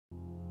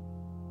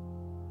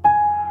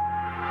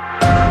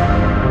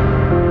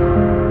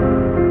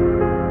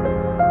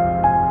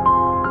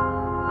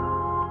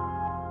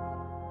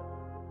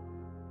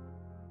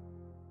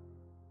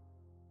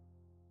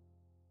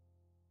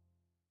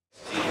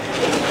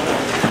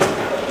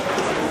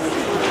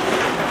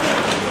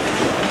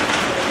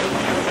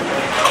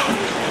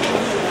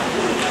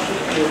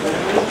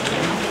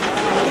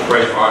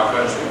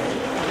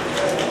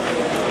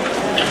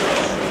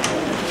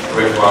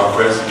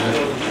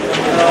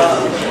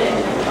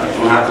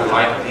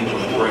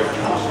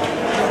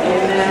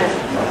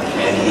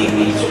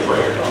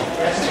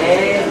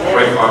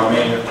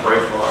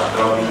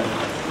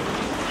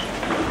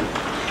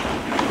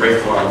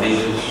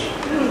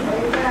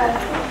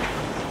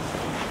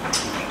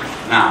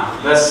Now,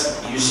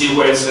 you see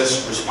where it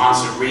says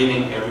responsive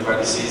reading?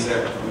 Everybody sees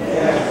that?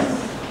 Yeah.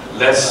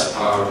 Let's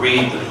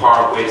read the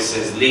part where it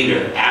says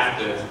leader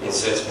after it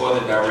says for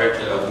the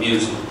director of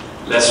music.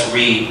 Let's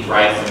read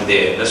right from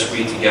there. Let's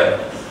read together.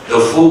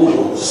 The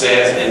fool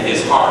says in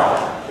his heart,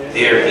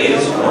 there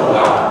is no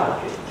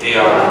God. They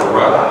are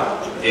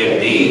corrupt.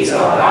 Their deeds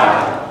are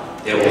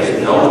vile. There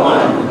was no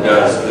one who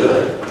does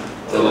good.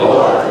 The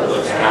Lord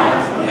looks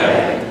down from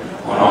heaven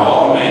on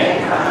all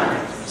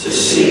mankind to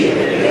see if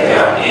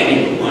there are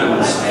any who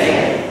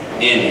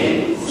understand,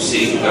 any who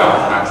seek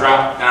God. Now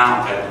drop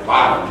down at the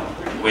bottom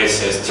where it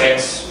says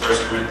text,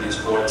 1 Corinthians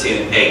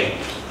 4:10-8.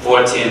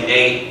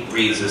 4:10-8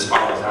 reads as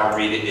follows. I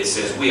read it. It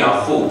says, we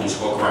are fools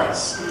for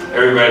Christ.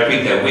 Everybody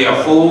repeat that. We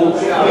are fools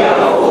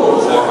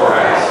for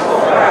Christ.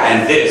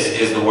 And this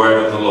is the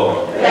word of the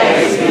Lord.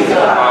 Thanks be to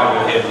God. Bow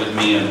your head with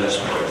me and let's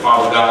pray.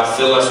 Father God,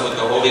 fill us with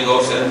the Holy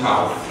Ghost and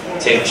power.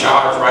 Take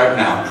charge right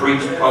now.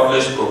 Preach,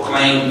 publish,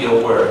 proclaim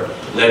your word.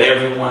 Let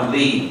everyone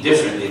leave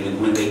differently than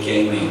when they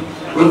came in.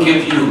 We'll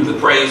give you the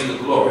praise, the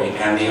glory,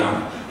 and the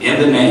honor. In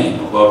the name,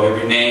 above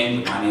every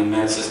name, the mighty and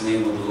matchless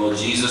name of the Lord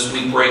Jesus,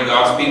 we pray.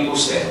 God's people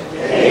say,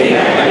 amen.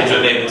 Look at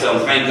your neighbor, tell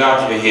them, thank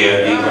God you're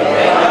here, neighbor.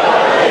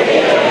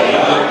 You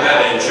look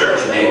better in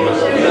church, neighbor.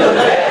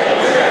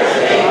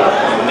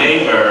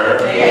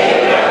 Neighbor,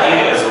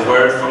 that is a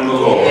word from the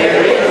Lord.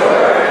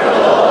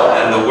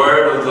 And the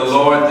word of the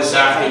Lord this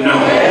afternoon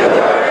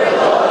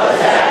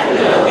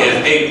is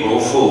April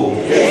Fool.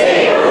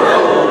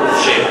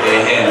 Shake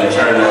their hand and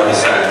turn to the other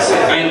side and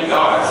say, thank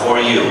God for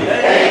you.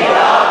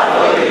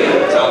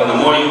 Tell them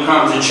the more you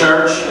come to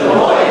church, the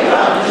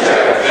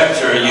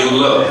better you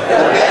look.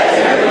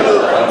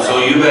 So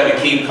you better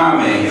keep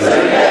coming.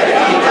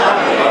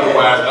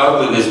 Otherwise,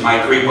 ugliness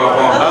might creep up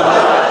on you.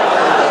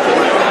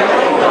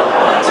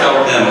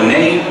 Tell them,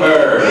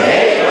 neighbor,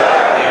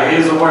 there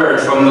is a word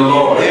from the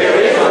Lord. The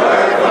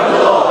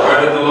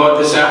word of the Lord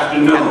this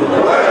afternoon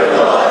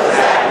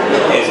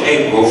is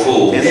April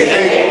Fool.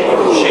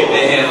 Shake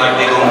their hand like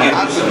they're going to give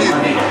you some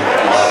money.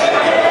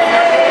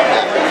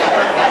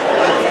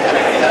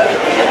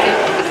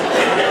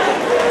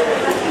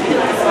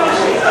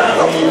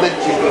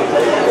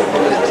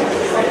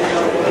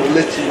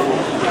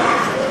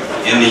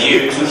 In the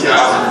year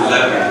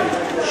 2011,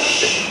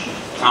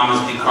 Thomas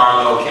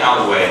DiCarlo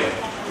Calloway,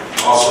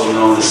 also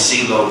known as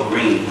CeeLo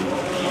Green,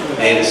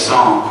 made a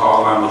song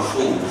called I'm a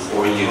Fool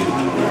for You.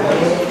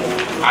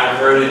 I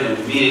heard it and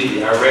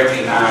immediately I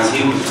recognized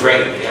he was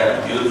great. He had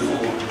a beautiful,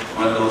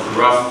 one of those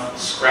rough,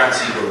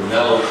 scratchy but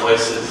mellow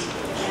voices.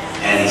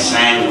 And he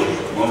sang with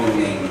a woman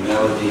named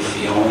Melody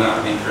Fiona,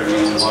 I think her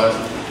name was.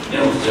 And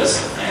it was just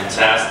a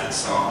fantastic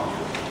song.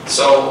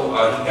 So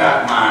he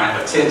got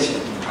my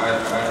attention.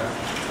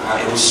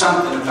 It was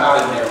something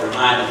about him that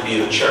reminded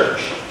me of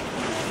church.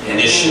 And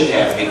it should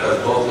have, because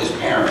both his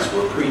parents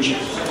were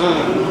preachers.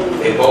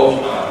 They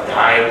both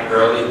died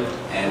early,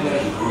 and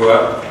he grew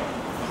up.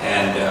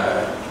 And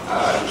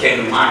he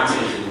came to my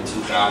attention in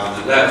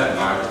 2011.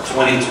 By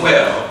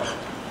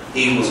 2012,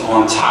 he was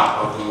on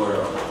top of the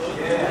world.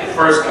 He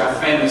first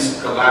got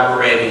famous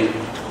collaborating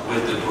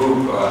with the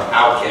group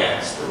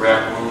Outkast, the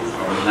rap group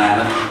from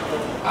Atlanta,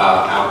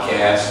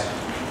 Outkast.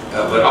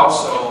 But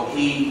also,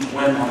 he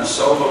went on a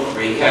solo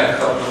career. He had a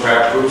couple of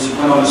rap groups. He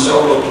went on a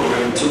solo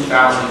career in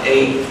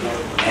 2008.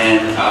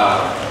 And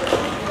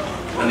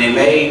when they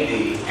made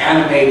the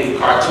animated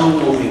cartoon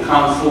movie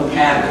Kung Fu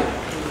Panda,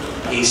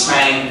 he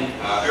sang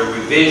a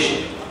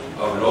revision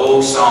of an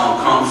old song,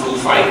 Kung Fu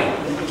Fighting.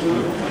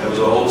 It was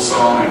an old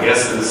song, I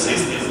guess in the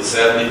 60s or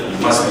 70s.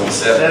 It must be the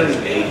 70s,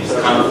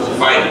 80s, Kung Fu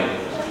Fighting.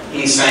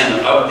 He sang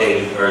an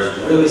updated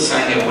version, really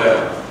sang it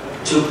well.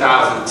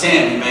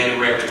 2010, he made a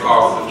record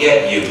called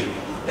Forget You.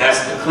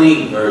 That's the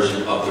clean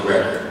version of the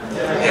record.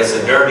 There's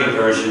a dirty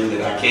version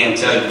that I can't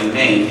tell you the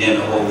name in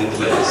the holy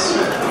place.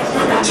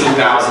 In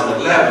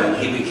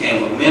 2011, he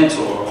became a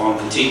mentor on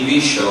the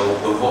TV show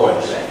The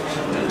Voice.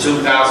 In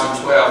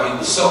 2012, he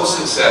was so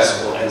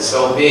successful and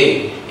so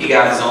big, he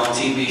got his own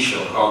TV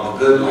show called The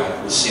Good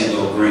Life with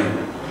CeeLo Green.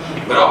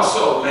 But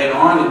also, later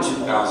on in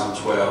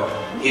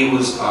 2012, he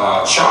was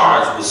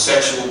charged with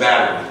sexual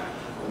battery.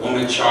 A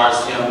woman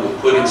charged him with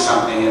putting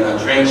something in her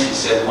drink. She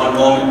said one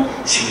moment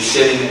she was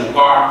sitting in a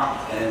bar,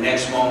 and the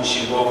next moment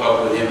she woke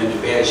up with him in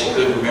the bed. She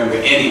couldn't remember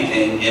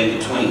anything in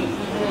between.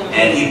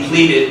 And he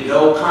pleaded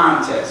no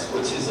contest,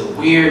 which is a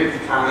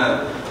weird kind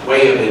of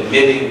way of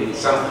admitting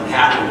something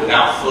happened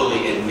without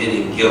fully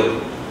admitting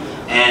guilt.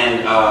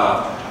 And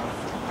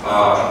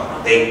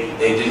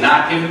they did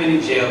not give him any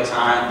jail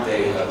time.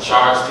 They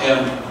charged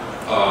him.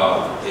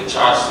 They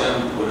charged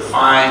him with a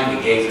fine.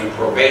 They gave him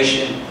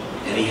probation.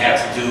 And he had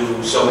to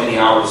do so many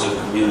hours of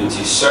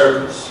community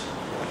service.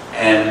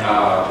 And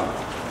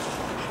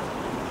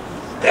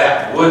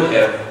that would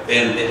have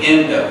been the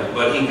end of it.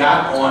 But he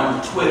got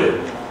on Twitter.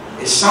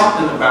 It's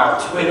something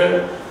about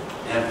Twitter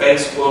and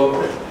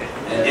Facebook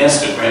and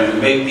Instagram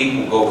that make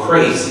people go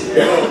crazy.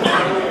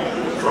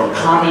 From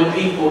common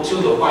people to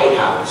the White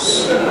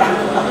House.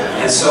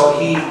 And so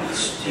he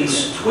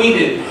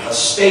tweeted a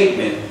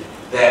statement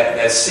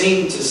that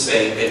seemed to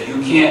say that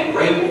you can't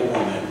rape a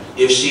woman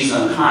if she's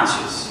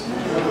unconscious.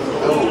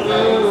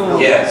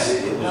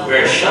 Yes, it was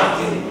very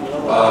shocking.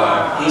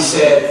 He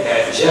said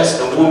that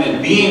just a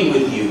woman being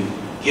with you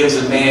gives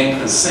a man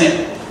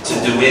consent to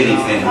do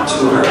anything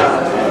to her.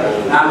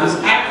 Now, this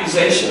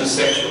accusation of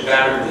sexual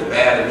battery was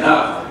bad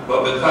enough,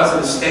 but because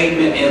of the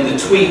statement in the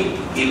tweet,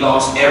 he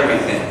lost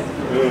everything.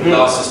 He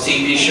lost his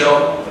TV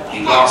show,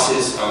 he lost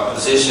his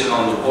position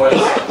on The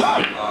Voice,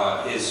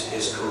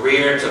 his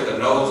career took a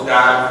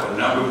nosedive for a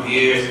number of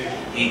years.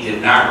 He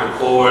did not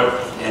record,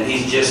 and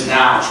he's just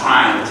now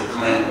trying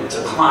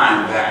to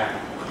climb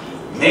back.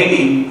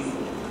 Maybe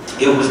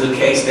it was the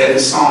case that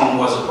his song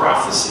was a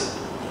prophecy.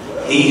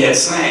 He had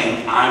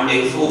sang, "I'm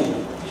a fool,"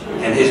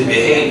 and his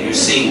behavior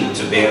seemed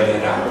to bear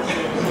that out.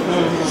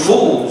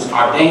 Fools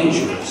are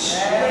dangerous.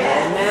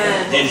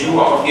 Did you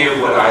all hear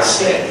what I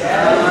said?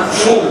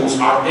 Fools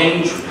are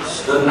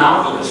dangerous. The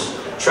novelist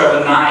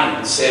Trevor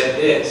Noah said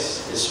this.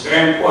 It's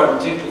very important,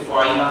 particularly for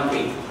our young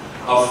people.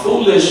 A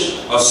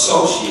foolish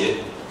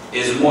associate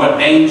is more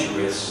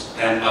dangerous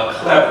than a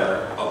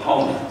clever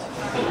opponent.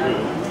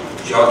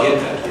 Did y'all get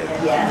that?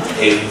 Yeah.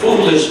 A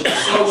foolish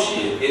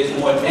associate is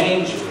more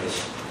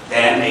dangerous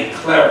than a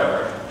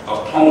clever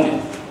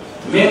opponent.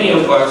 Many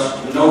of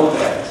us know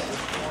that.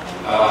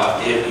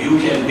 If you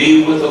can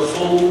be with a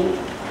fool,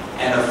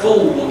 and a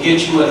fool will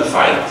get you in a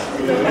fight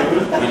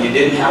when you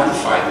didn't have to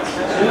fight.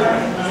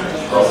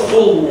 A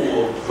fool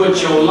will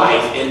put your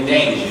life in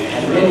danger,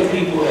 and many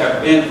people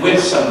have been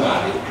with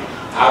somebody.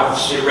 I've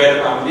read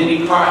about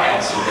many car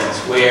accidents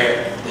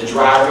where the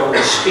driver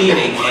was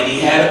speeding and he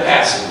had a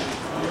passenger.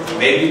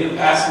 Maybe the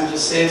passenger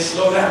said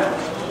slow down.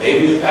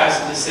 Maybe the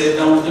passenger said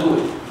don't do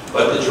it.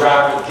 But the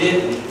driver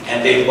didn't,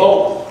 and they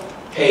both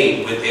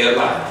paid with their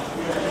life.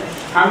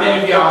 How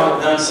many of y'all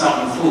have done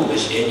something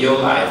foolish in your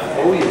life?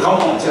 Oh, yeah. Come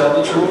on, tell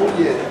the truth. Oh,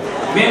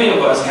 yeah. Many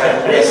of us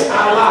have risked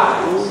our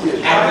lives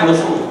acting a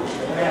fool.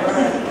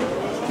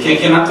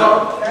 Can I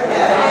talk?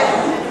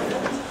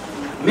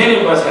 Many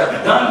of us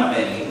have done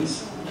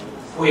things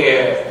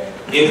where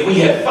if we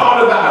had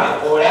thought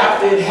about it or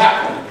after it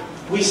happened,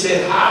 we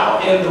said, how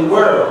in the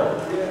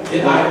world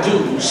did I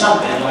do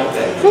something like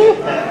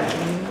that?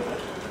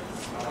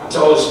 I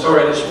told a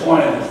story this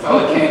morning. A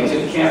fellow came to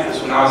the campus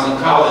when I was in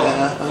college,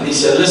 and he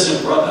said,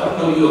 listen, brother, I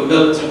know you're a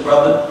militant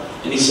brother.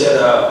 And he said,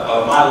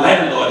 my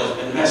landlord has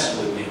been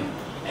messing with me.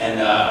 And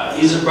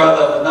he's a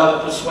brother of another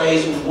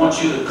persuasion. We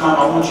want you to come.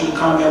 I want you to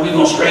come, man. We're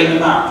going to straighten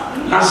him out.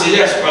 And I said,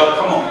 yes, brother,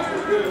 come on.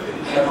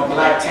 I had my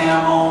black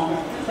tam on.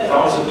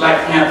 I was a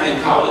Black Panther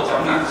in college.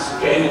 I'm not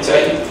ashamed to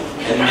tell you.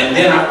 And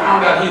then I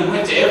found out he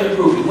went to every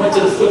group. He went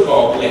to the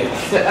football players.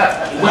 He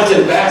went to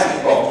the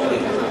basketball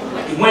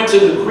players. He went to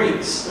the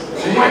Greeks.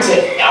 He went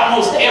to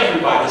almost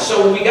everybody.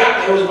 So when we got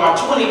there, was about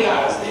 20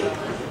 guys there.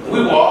 We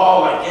were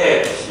all like,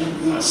 yeah,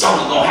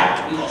 something's going to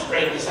happen. We're going to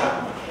straighten this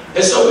out.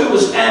 And so we were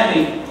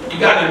standing, you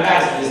got to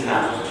imagine this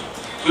now.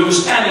 We were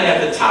standing at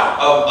the top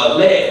of a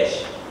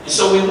ledge. And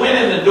so we went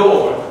in the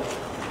door.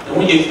 And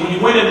when you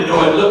went in the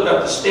door and looked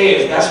up the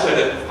stairs, that's where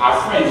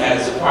our friend had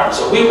his apartment.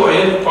 So we were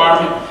in the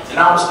apartment, and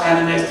I was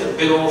standing next to the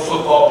big old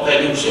football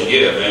player. He was saying,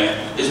 yeah, man,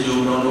 this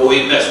dude don't know what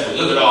he messed with.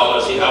 Look at all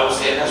of us. I was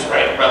saying, that's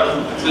right, brother.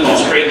 We're going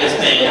to straighten this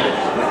thing out.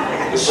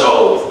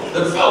 So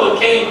the fellow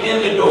came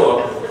in the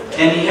door,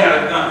 and he had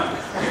a gun.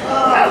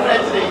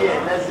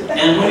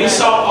 And when he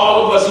saw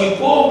all of us, he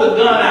pulled the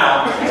gun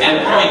out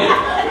and pointed.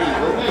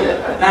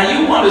 Now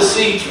you want to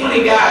see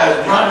 20 guys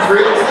run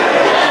real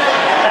fast.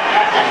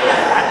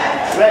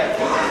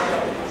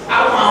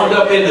 I wound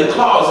up in the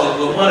closet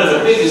with one of the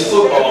biggest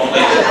football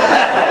players.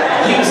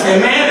 He was saying,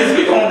 man, if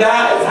we gonna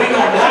die, if we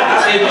gonna die.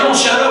 I said, if you don't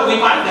shut up,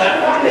 we might die.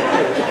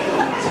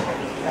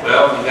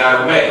 Well, we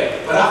got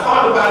away. But I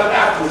thought about it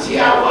afterwards.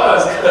 Yeah, I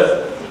was,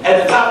 because at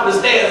the top of the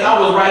stairs, I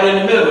was right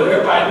in the middle.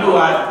 Everybody knew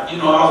I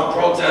was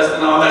protesting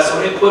and all that, so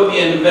they put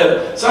me in the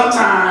middle.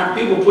 Sometimes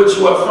people put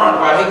you up front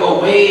while they go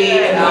way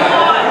in the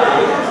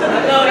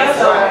back. No, that's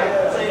right.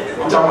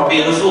 I'm talking about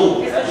being a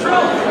fool. That's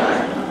right.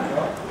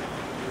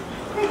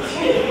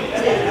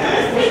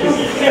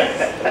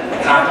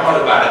 And I thought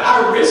about it.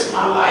 I risked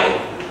my life.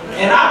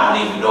 And I don't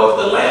even know if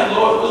the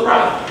landlord was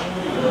right.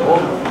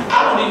 I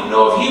don't even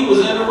know if he was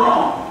in the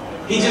wrong.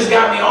 He just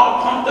got me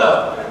all pumped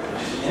up.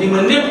 And he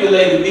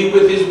manipulated me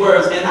with his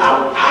words. And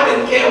I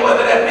didn't care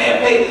whether that man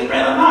paid his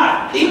rent or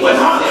not. He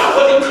wasn't hardly, I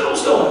wasn't even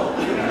close to him.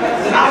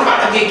 And I was about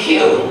to get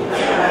killed.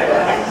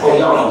 Oh,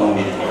 y'all don't want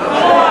me to.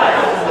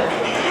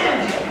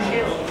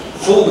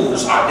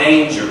 Fools are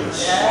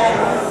dangerous.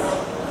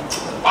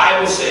 The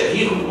Bible said,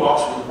 he who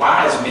walks with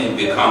wise men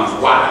becomes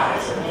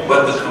wise,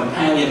 but the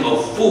companion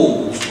of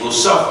fools will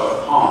suffer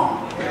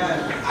harm.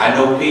 I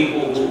know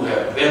people who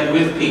have been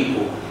with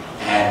people,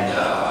 and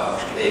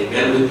they've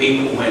been with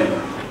people when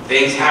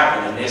things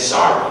happen and they're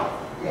sorry.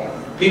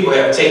 People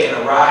have taken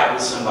a ride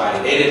with somebody.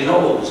 They didn't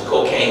know it was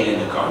cocaine in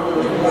the car.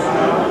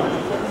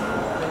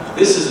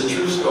 This is a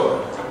true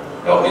story.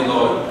 Help me,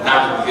 Lord,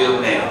 not to reveal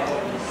the name.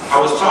 I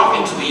was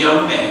talking to a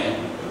young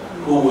man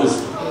who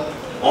was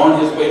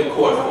on his way to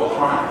court for a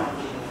crime.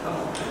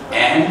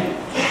 And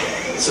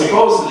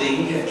Supposedly,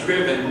 he had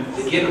driven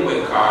the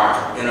getaway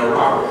car in a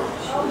robbery.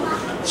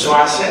 So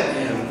I said to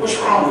him, what's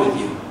wrong with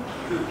you?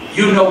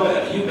 You know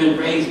better. You've been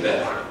raised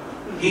better.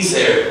 He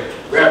said,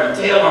 Reverend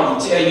Taylor, I'm going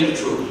to tell you the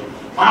truth.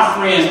 My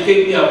friends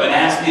picked me up and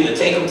asked me to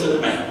take them to the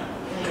bank.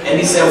 And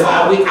he said,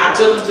 I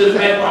took them to the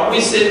bank while we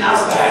sitting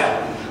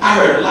outside. I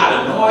heard a lot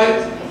of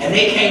noise, and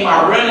they came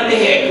out running.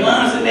 They had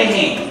guns in their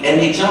hands, and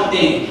they jumped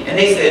in. And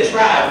they said,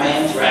 drive,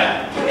 man,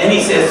 drive. And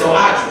he said, so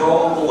I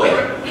drove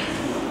away.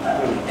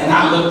 And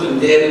I looked him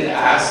dead in the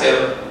eye. I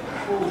said,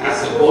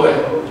 boy,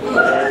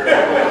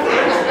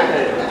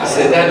 I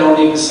said, that don't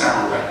even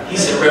sound right. He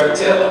said, Reverend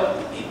Taylor,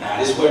 now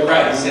this was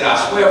right. He said,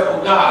 I swear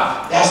for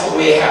God, that's the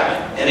way it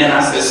happened. And then I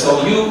said,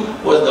 so you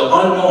was the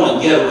unknown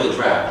getaway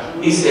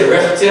driver. He said,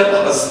 Reverend Taylor,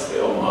 I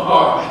said, oh my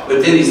heart.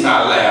 But then he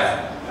started laughing.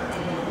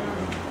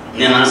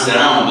 And then I said,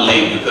 I don't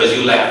believe you because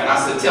you laughing. I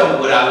said, tell me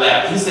what I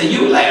laughed. He said,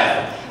 you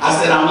laughing. I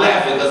said, I'm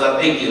laughing because I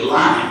think you're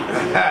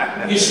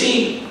lying. You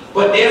see,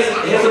 but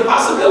there's a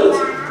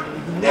possibility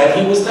that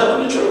he was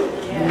telling the truth.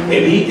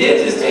 Maybe he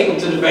did just take him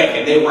to the bank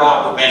and they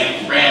robbed the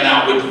bank and ran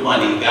out with the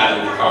money and got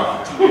in the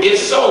car. If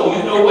so,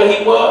 you know what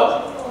he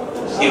was?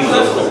 He was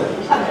a fool.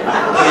 Can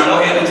I go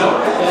ahead and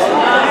talk?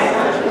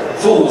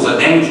 Fools are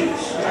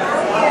dangerous.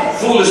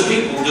 Foolish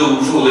people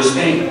do foolish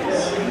things.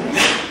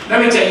 Let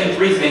me tell you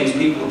 3 things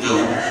people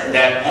do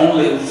that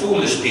only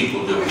foolish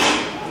people do.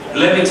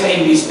 Let me tell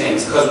you these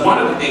things, because one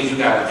of the things you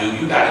got to do,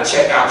 you got to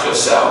check out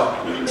yourself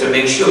to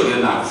make sure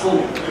you're not a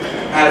fool.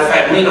 Matter of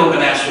fact, lean over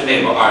and ask your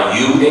neighbor, are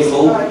you a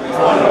fool?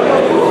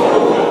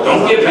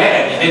 Don't get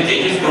mad. You think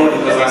you're just doing it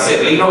because I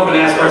said, lean over and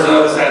ask the person on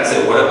the other side and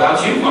say, what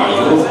about you? Are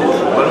you a fool?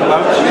 What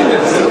about you?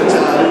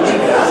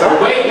 The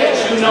way that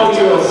you know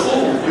you're a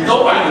fool,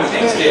 nobody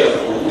thinks they're a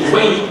fool. The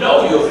way you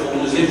know you're a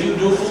fool is if you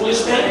do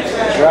foolish things.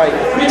 That's right.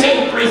 Let me tell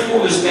you 3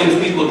 foolish things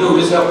people do.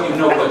 This help you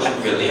know what you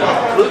really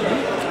are.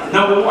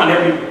 Number 1,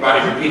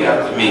 everybody repeat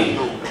after me.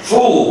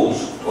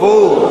 Fools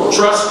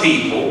trust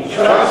people.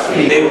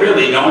 They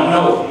really don't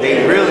know.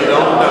 They really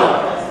don't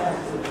know.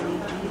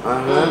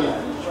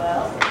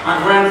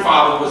 My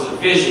grandfather was a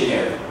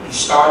visionary. He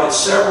started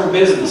several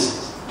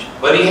businesses,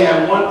 but he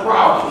had one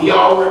problem. He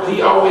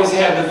always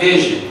had the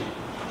vision.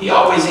 He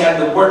always had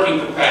the working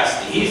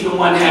capacity. He's the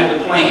one that had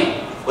the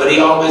plan, but he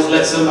always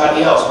let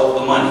somebody else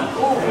hold the money.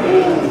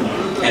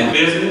 And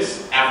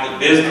business after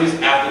business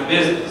after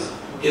business,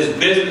 his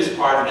business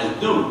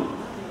partners knew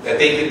that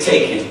they could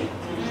take him.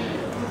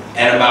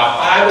 And about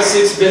 5 or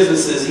 6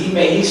 businesses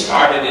he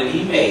started and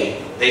he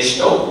made, they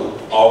stole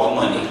all the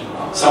money.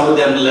 Some of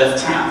them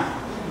left town.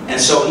 And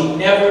so he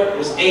never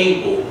was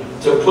able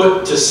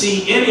to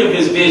see any of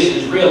his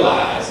visions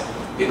realized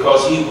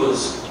because he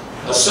was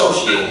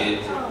associated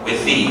with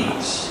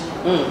thieves.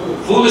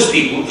 Foolish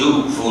people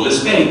do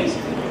foolish things.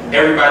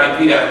 Everybody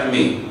repeat after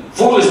me.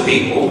 Foolish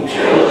people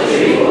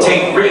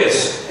take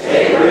risks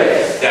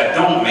that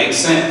don't make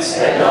sense.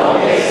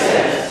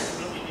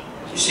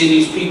 You see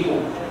these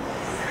people,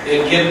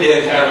 they'll get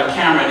there, have a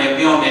camera, and they'll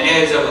be on the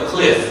edge of a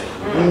cliff.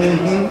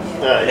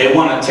 They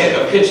want to take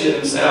a picture of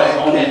themselves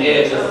on the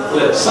edge of a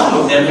cliff. Some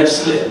of them have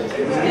slipped.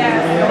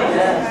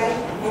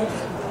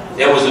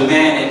 There was a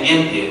man in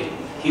India.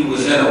 He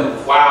was in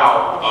a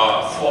wild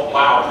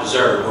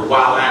preserve with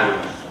wild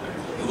animals.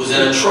 He was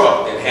in a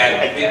truck that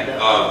had big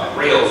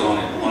rails on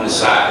it on the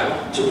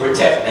side to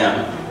protect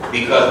them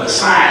because the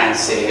sign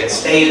said,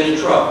 stay in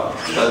the truck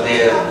because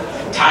there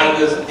are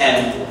tigers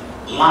and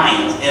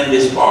lions in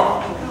this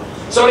park.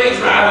 So they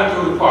driving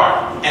through the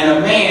park and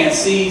a man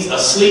sees a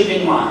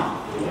sleeping lion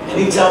and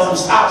he tells them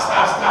stop,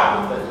 stop,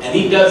 stop. And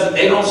he doesn't,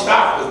 they don't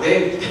stop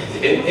because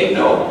they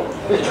know.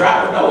 The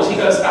driver knows he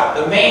doesn't stop.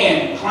 The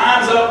man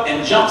climbs up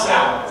and jumps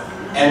out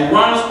and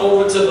runs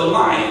over to the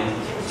lion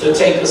to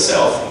take a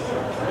selfie.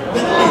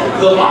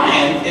 The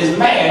lion is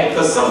mad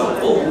because some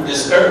fool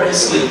disturbed his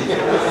sleep.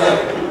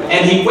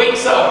 And he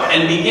wakes up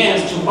and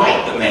begins to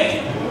bite the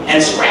man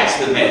and scratch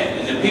the man.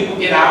 And the people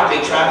get out,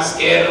 they try to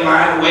scare the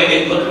lion away,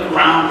 they're looking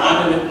around,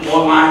 wondering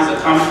more lions are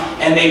coming,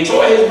 and they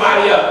tore his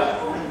body up.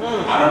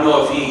 I don't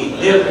know if he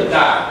lived or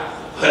died,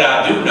 but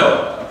I do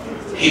know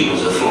he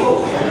was a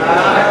fool.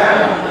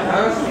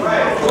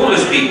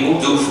 Foolish people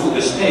do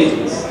foolish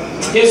things.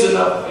 Here's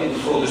another thing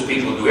foolish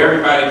people do.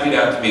 Everybody repeat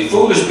after me.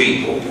 Foolish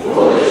people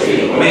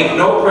make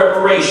no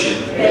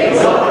preparation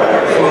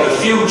for the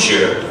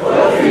future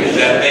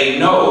that they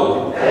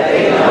know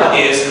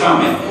is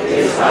coming.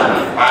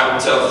 The Bible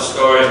tells a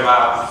story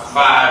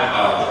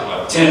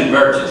about 10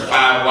 virgins,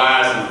 5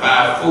 wise and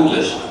 5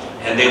 foolish,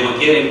 and they were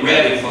getting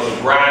ready for the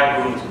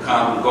bridegroom to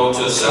come and go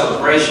to a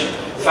celebration.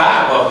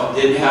 5 of them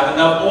didn't have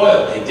enough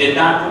oil. They did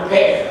not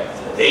prepare.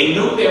 They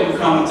knew they were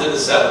coming to the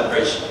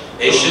celebration.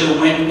 They should have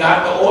went and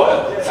got the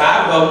oil.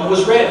 5 of them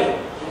was ready.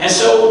 And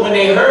so when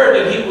they heard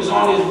that he was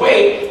on his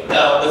way,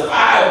 the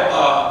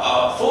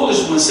 5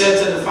 foolish ones said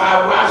to the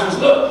 5 wise ones,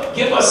 look,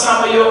 give us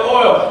some of your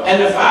oil.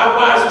 And the 5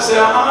 wise ones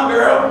said,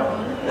 girl,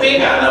 we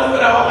ain't got enough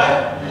for all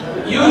that.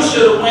 You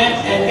should have went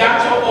and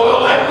got your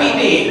oil like we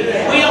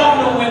did. We all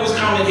knew we was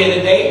coming here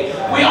today.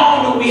 We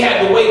all knew we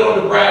had to wait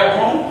on the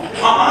bridegroom.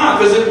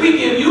 Because if we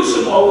give you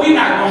some more. We're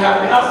not going to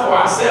have enough for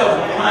ourselves.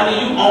 Honey,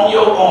 you on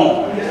your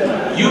own.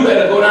 You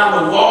better go down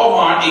to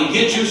Walmart and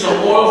get you some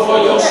oil for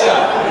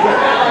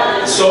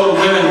yourself. So the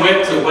women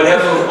went to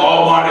whatever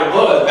Walmart it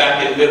was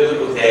back in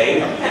biblical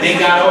day, and they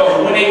got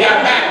oil. When they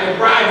got back, the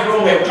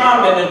bridegroom had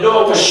come and the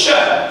door was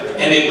shut,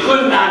 and it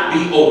could not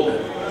be opened.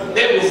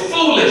 They were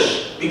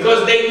foolish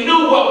because they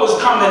knew what was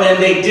coming and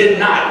they did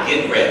not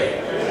get ready.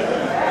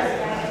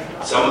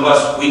 Some of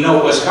us, we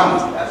know what's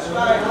coming.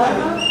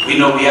 We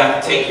know we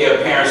have to take care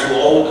of parents who are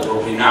older,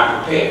 but we're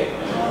not prepared.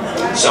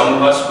 Some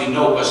of us, we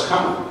know what's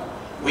coming.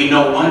 We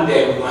know one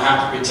day we're going to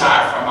have to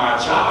retire from our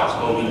jobs,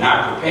 but we're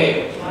not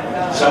prepared.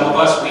 Some of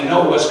us, we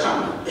know what's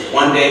coming.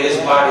 One day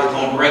this body is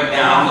going to break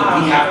down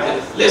and we have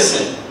to,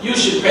 listen, you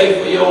should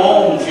pay for your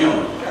own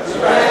funeral.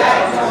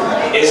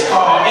 It's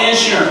called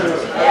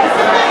insurance.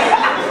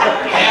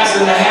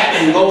 Passing the hat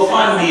and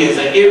GoFundMe is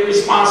an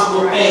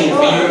irresponsible thing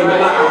for you to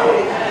rely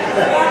on.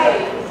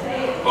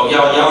 Oh,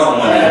 y'all don't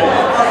want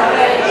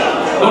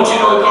that. Don't you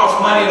know it costs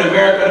money in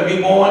America to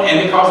be born and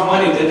it costs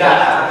money to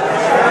die?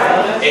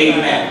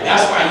 Amen.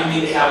 That's why you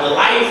need to have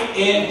life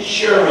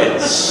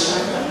insurance.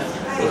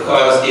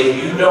 Because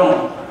if you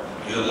don't,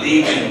 you're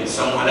leaving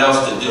someone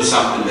else to do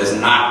something that's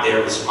not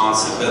their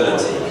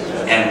responsibility.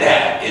 And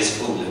that is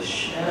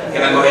foolish.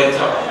 Can I go ahead and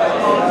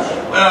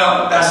talk?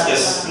 Well, that's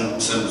just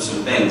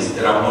some things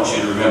that I want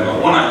you to remember. I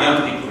want our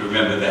young people to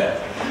remember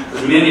that.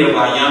 Because many of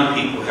our young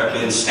people have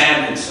been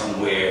standing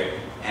somewhere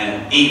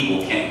and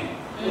evil came.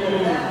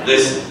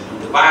 Listen,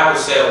 the Bible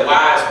said a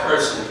wise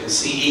person can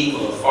see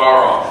evil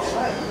afar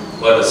off,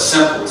 but a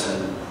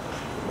simpleton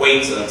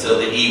waits until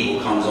the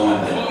evil comes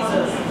on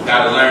them. You've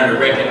got to learn to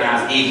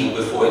recognize evil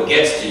before it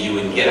gets to you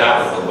and get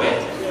out of the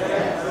way.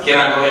 Can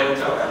I go ahead and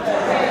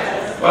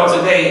talk? Well,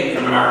 today,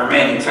 in our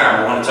remaining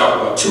time, I want to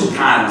talk about two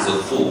kinds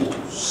of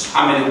fools.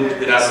 How many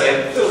did I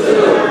say?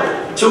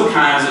 Two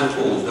kinds of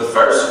fools. The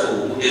first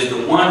fool is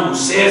the one who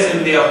says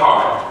in their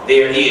heart,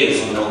 there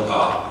is no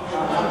God.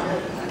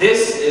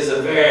 This is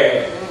a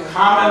very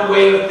common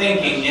way of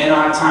thinking in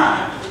our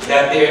time,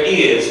 that there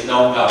is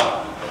no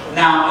God.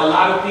 Now, a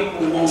lot of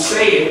people won't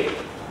say it.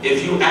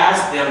 If you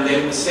ask them,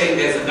 they would say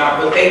there's a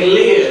God, but they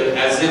live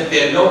as if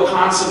there are no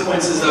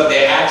consequences of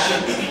their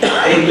actions.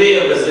 They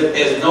live as if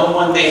there's no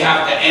one they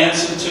have to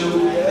answer to.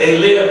 They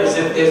live as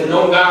if there's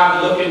no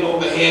God looking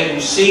overhead who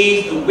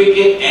sees the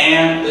wicked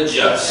and the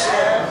just.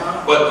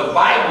 But the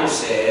Bible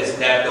says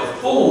that the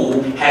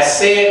fool has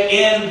said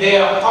in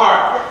their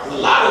heart. A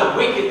lot of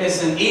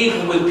wickedness and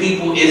evil with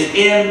people is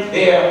in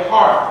their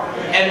heart.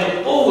 And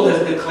the fool has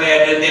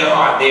declared in their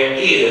heart, there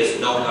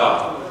is no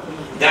God.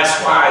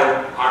 That's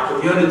why our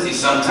community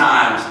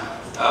sometimes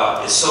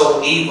is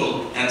so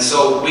evil and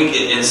so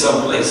wicked in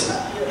some places.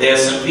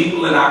 There's some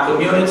people in our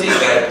community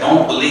that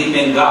don't believe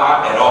in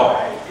God at all.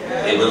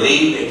 They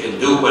believe they can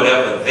do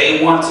whatever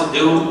they want to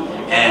do,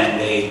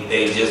 and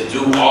they just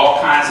do all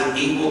kinds of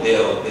evil.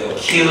 They'll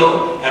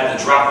kill at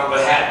the drop of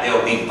a hat.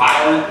 They'll be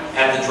violent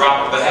at the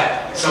drop of a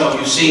hat. Some of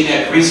you seen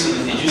that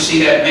recently. Did you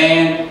see that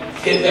man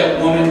hit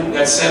that woman,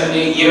 that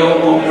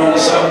 78-year-old woman on the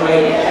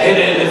subway, hit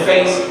her in the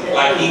face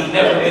like he'd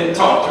never been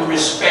taught to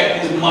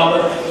respect his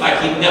mother, like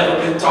he'd never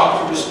been taught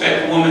to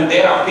respect a woman?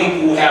 There are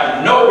people who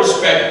have no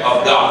respect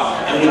of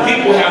God. And when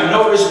people have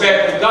no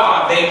respect of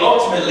God, they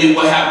ultimately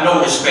will have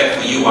no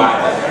respect for you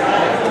either.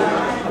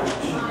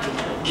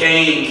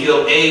 Cain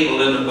killed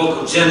Abel in the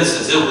book of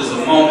Genesis. It was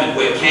a moment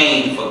where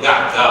Cain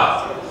forgot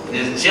God. And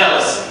his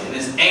jealousy, and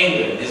his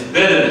anger, and his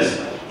bitterness.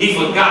 He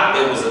forgot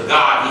there was a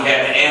God he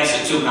had to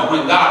answer to. Now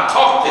when God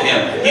talked to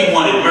him, he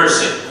wanted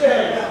mercy.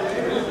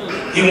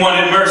 He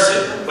wanted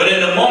mercy. But in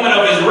the moment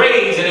of his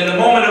rage and in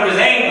the moment of his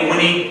anger,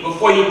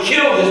 before he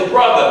killed his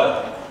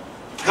brother,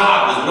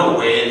 God was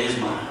nowhere in his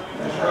mind.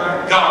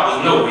 God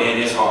was nowhere in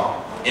his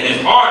heart. In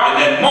his heart, in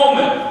that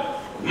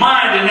moment,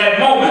 mind in that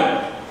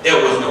moment, there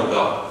was no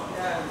God.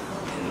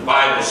 And the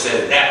Bible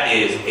says that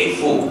is a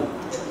fool.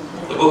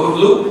 The book of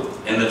Luke,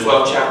 in the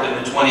 12th chapter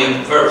and the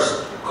 20th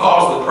verse,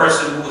 calls the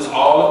person who is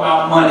all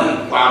about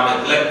money while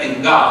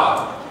neglecting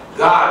God.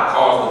 God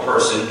calls the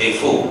person a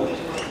fool.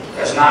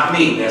 That's not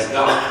me, that's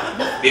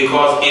God.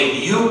 Because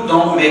if you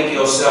don't make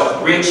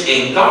yourself rich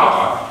in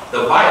God,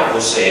 the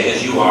Bible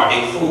says you are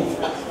a fool.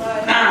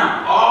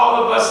 Now,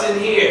 all of us in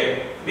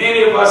here,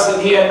 many of us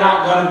in here are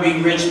not going to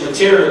be rich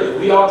materially.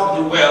 We ought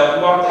to do well.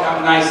 We ought to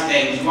have nice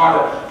things. We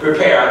ought to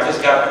prepare. I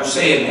just got through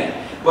saying that.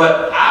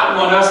 But I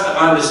want us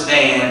to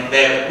understand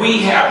that we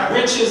have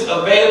riches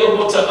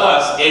available to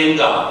us in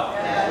God.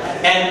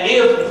 And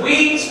if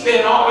we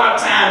spend all our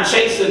time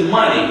chasing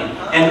money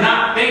and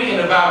not thinking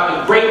about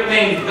the great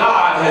things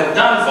God has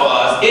done for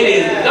us, it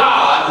is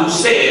God who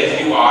says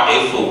you are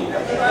a fool.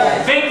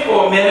 Think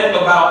for a minute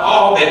about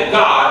all that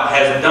God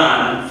has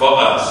done for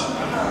us.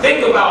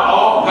 Think about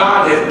all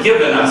God has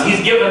given us.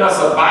 He's given us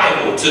a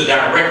Bible to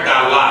direct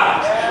our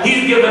lives.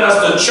 He's given us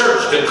the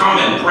church to come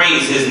and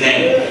praise his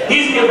name.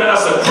 He's given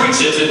us a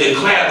preacher to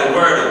declare the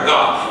word of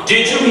God.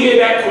 Did you hear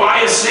that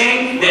choir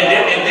sing? That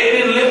if they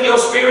didn't lift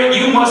your spirit,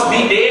 you must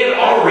be dead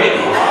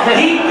already.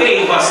 He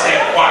gave us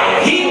that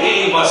choir. He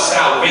gave us us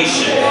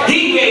salvation.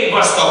 He gave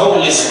us the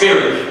Holy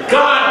Spirit.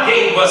 God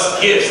gave us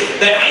gifts.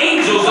 The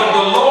angels of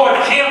the Lord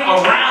camp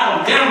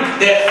around them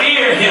that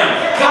fear him.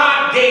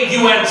 God gave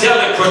you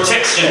angelic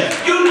protection.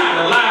 You're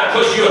not alive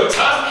because you're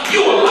tough.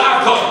 You're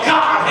alive because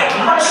God had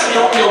mercy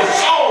on your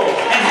soul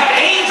and had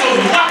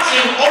angels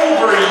watching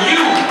over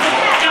you.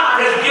 God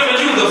has given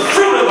you the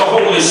fruit of the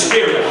Holy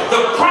Spirit,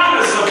 the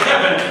promise of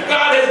heaven.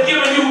 God has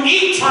given you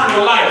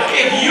eternal life.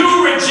 If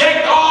you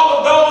reject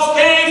all of those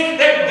things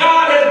that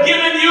God has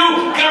given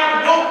you,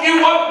 God woke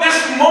you up this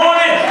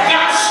morning.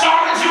 God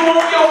started you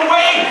on your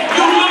way.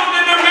 You looked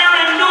in the mirror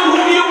and knew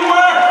who you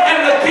were, and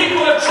the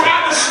people that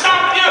tried to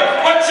stop you,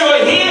 but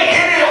you're here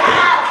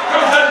anyhow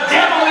because the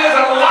devil is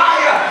a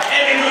liar.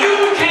 And if you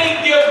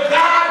can't give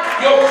God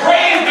your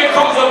praise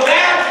because of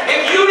that,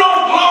 if you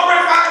don't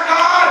glorify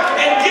God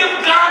and give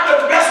God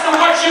the best of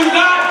what you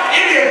got,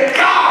 it is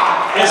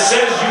God that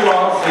says you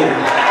are a fool.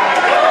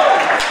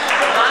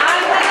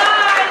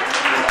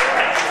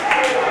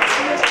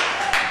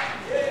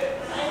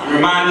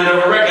 Reminded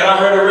of a record. I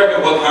heard a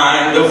record. What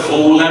kind of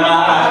fool am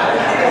I?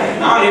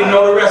 I don't even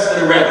know the rest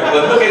of the record.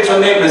 But look at your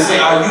neighbor and say,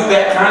 are you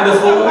that kind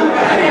of fool?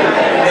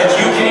 That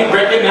you can't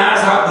recognize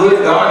how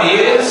good God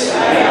is?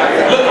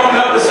 Look on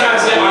the other side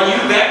and say, are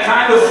you that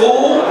kind of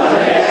fool?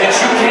 That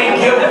you can't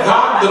give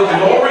God the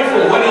glory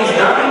for what he's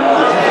done?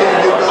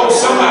 Oh,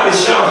 somebody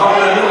shout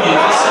hallelujah.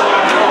 Just so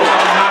I know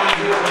I'm not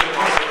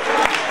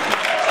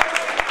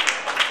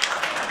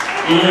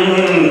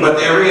here. But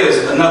there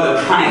is another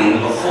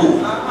kind of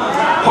fool.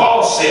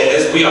 Paul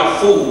says we are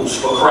fools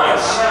for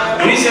Christ.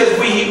 When he says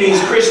we, he means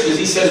Christians.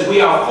 He says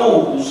we are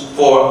fools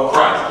for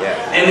Christ.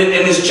 And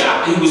in this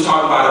chapter, he was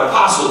talking about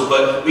apostles,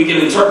 but we can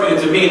interpret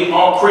it to mean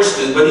all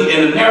Christians. But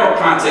in a narrow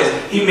context,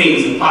 he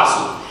means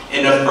apostles.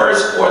 In the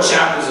first 4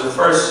 chapters of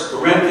 1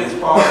 Corinthians,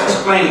 Paul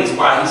explains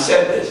why he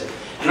said this.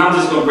 And I'm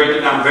just going to break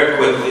it down very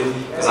quickly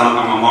because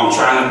I'm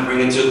trying to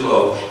bring it to a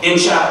close. In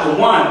chapter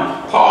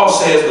 1, Paul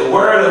says the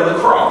word of the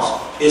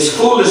cross is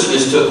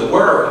foolishness to the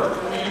world,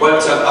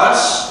 but to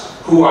us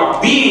who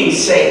are being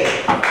saved.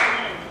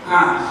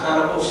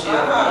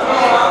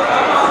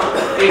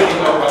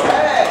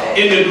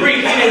 In the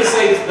Greek, he didn't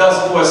say to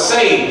us who are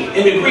saved.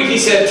 In the Greek, he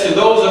said to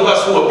those of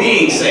us who are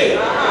being saved.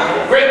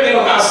 The great thing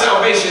about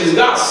salvation is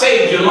God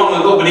saved you long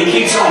ago, but he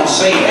keeps on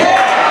saving you.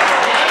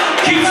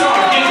 Keeps on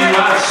getting you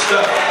out of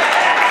stuff.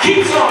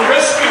 Keeps on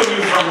rescuing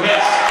you from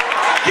mess.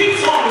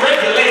 Keeps on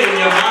regulating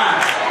your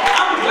mind.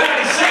 I'm glad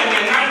he saved me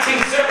in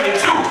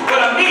 1972, but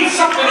I need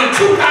something in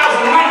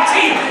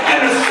 2019, and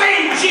the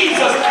same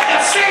Jesus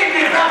that saved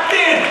me back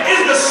then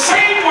is the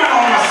same one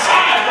on my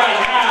side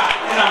right now,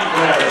 and I'm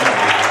glad about it.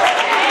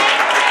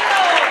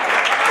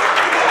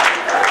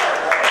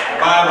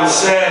 The Bible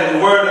said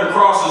the word of the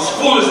cross is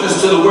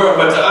foolishness to the world,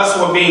 but to us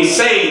who are being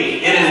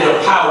saved, it is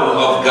the power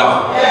of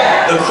God.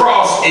 The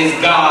cross is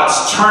God's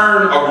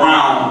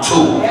turnaround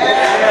tool.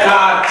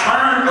 God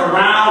turned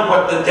around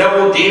what the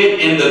devil did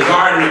in the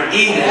Garden of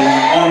Eden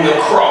on the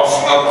cross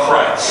of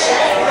Christ.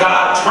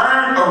 God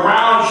turned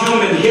around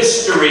human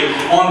history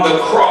on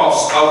the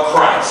cross of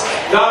Christ.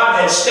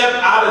 God had stepped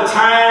out of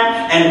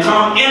time and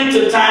come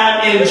into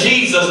time in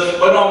Jesus,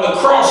 but on the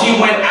cross he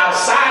went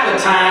outside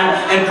of time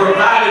and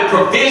provided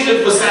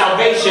provision for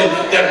salvation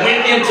that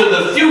went into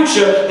the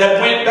future,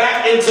 that went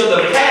back into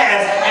the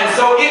past, and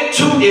so it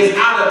too is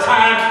out of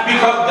time,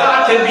 because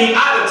God can be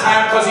out of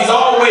time because he's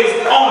always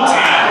on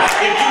time.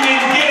 If you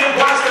didn't get it,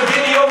 watch the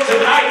video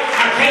tonight.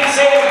 I can't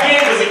say it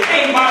again because it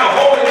came by the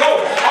Holy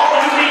Ghost. All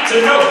you need to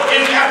know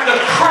is that the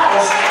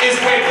cross is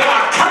where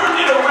God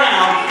turned it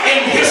around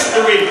in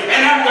history,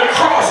 and at the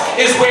cross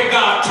is where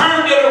God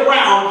turned it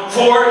around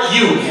for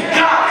you.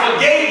 God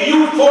forgave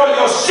you for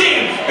your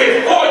sin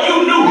before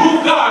you knew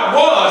who God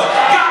was.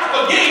 God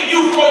forgave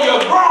you for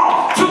your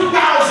wrong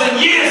 2,000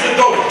 years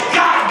ago.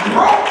 God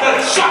broke the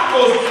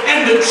shackles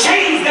and the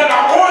chains that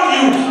are on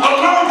you a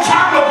long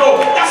time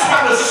ago. That's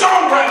why the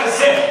songwriter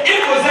said,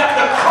 it was at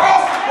the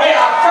cross where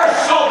I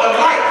first saw the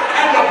light,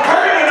 and the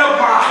burden of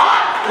my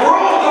heart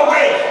rolled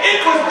away.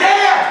 It was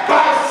there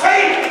by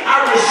faith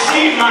I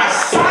received my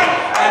sight,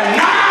 and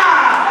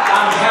now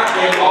I'm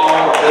happy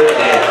all the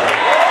day.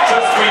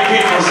 Just 3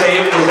 people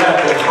say it was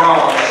at the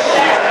cross.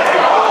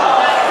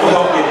 Well,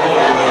 help me,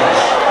 Holy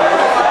Ghost.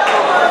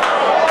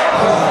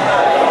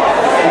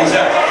 It was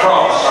at the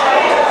cross.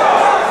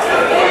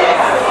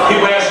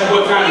 People ask you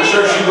what kind of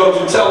church you go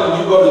to. Tell them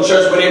you go to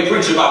church where they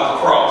preach about the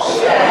cross.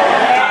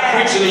 I'm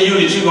preaching to you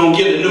that you're going to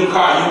get a new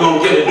car, you're going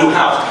to get a new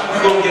house,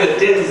 you're going to get a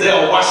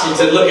Denzel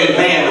Washington looking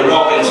man to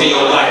walk into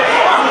your life.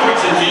 I'm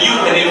preaching to you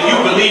that if you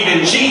believe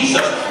in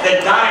Jesus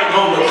that died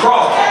on the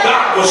cross,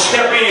 God will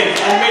step in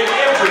and make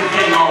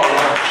everything all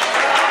right.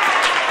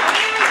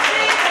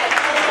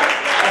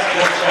 That's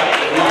just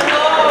chapter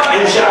 1.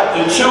 In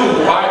chapter 2,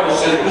 the Bible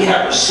says we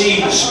have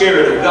received the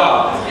Spirit of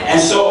God. And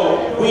so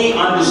we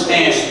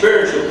understand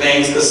spiritual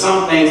things because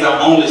some things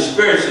are only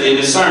spiritually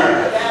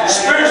discerned.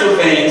 Spiritual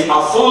things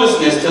are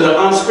foolishness to the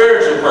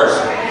unspiritual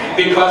person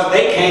because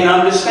they can't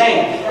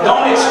understand.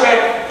 Don't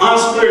expect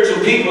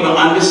unspiritual people to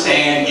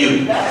understand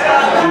you.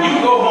 When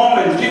you go home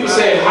and people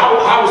say,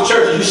 how was to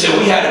church and you said,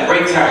 we had a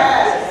great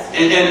time.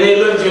 And they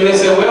look at you and they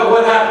say, well,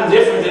 what happened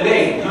different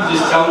today? You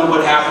just tell them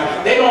what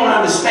happened. They don't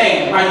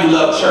understand why you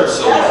love church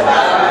so much.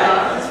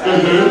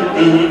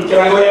 Can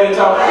I go ahead and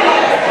talk?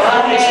 I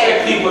don't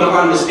expect people to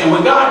understand.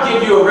 When God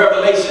gives you a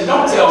revelation,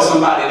 don't tell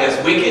somebody that's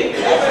wicked.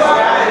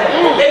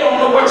 They don't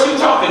know what you're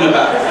talking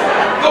about.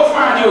 Go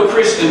find you a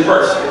Christian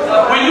person.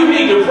 When you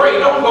need to pray,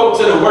 don't go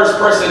to the worst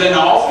person in the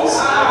office.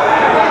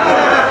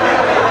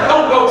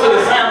 Don't go to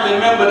the family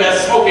member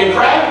that's smoking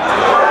crack.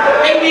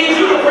 They need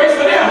you to pray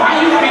for them. How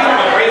you be going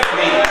to pray for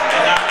me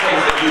and not pray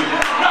for you?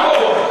 No.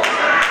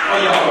 Oh,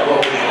 y'all are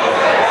woken up.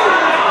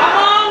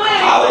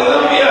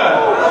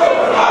 Hallelujah.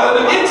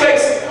 Hallelujah. It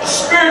takes a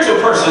spiritual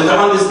person to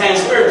understand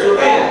spiritual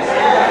things.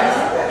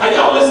 Are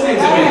y'all listening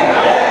to me?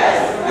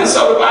 And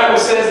so the Bible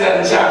says that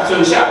in chapter 2.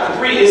 In chapter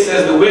 3, it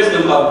says the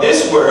wisdom of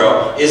this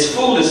world is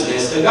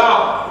foolishness to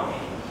God.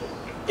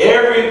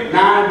 Every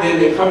now and then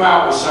they come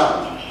out with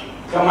something.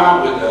 Come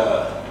out with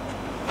the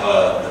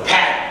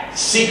patent,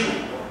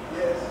 secret,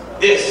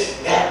 this,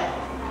 that.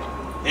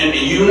 And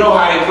you know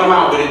how they come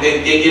out with it.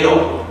 They get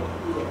over.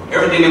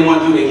 Everything they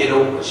want to do, they get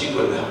over. She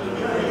put it out.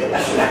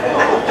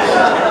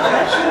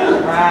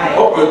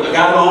 Oprah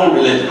got her own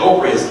religion.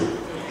 Oprahism.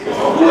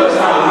 Who else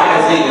has a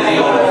magazine that they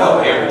on the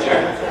cover every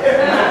time?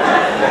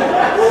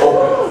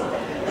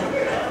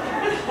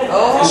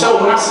 And so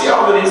when I see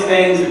all of these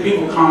things, and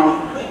people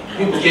come,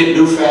 people get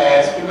new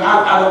fast,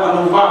 I don't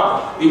know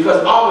why.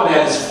 Because all of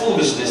that is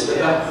foolishness to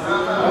God.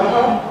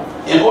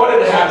 In order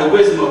to have the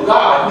wisdom of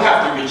God, you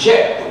have to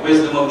reject the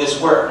wisdom of this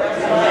world.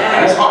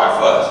 And it's hard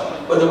for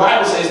us. But the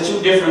Bible says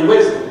two different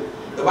wisdoms.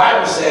 The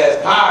Bible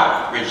says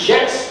God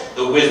rejects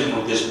the wisdom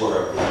of this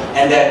world,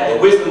 and that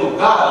the wisdom of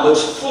God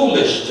looks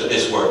foolish to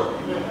this world.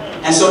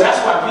 And so that's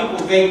why people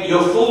think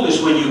you're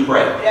foolish when you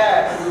pray.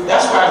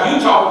 That's why if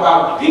you talk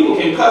about, people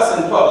can cuss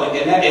in public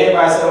and then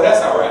everybody say, oh,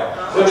 that's all right.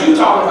 But you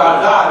talk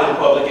about God in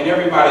public and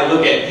everybody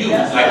look at you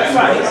like you're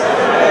crazy.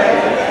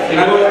 Can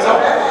I go ahead and talk?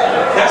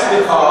 That's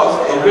because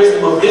the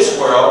wisdom of this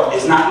world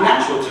is not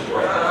natural to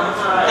pray.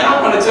 And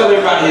I want to tell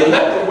everybody here,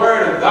 let the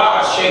word of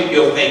God shape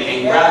your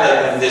thinking rather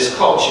than this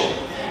culture.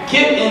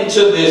 Get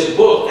into this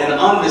book and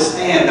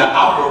understand the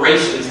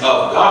operations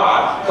of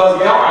God, because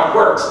God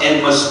works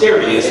in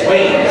mysterious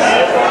ways.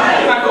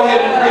 Can I go ahead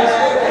and preach?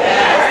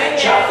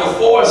 Chapter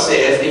 4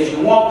 says, if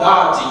you want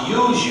God to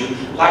use you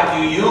like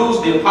you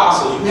used the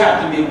apostles, you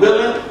have to be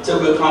willing to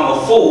become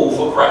a fool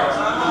for Christ.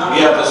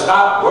 You have to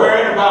stop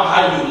worrying about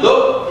how you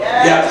look.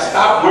 You have to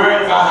stop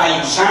worrying about how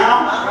you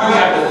sound. You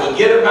have to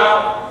forget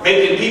about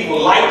making people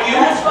like you.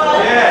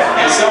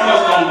 And some of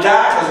us gonna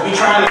die because we're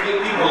trying to make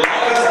people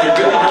like us and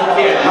really don't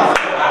care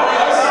nothing about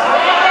us.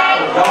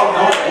 Y'all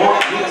don't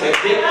want me to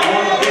get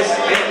on this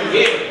thing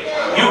here.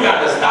 You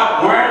got to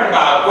stop worrying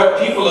about what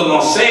people are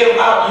going to say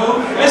about you.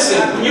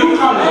 Listen, when you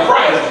come to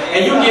Christ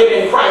and you get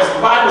in Christ,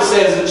 the Bible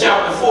says in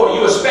chapter 4,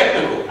 you're a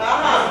spectacle.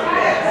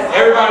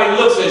 Everybody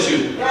looks at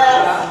you.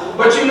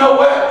 But you know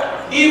what?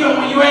 Even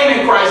when you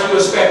ain't in Christ, you're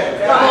a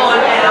spectacle.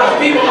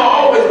 People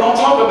are always going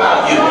to talk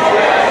about you.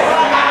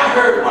 I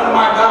heard one of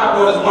my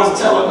goddaughters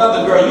once tell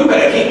another girl, you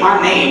better keep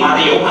my name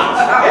out of your mouth.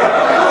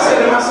 I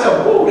said to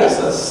myself, whoa, that's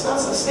a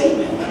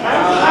statement.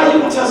 How you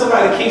going to tell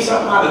somebody to keep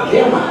something out of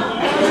their mouth?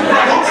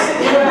 That's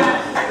their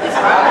mouth.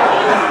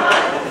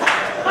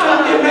 I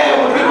don't get mad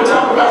when people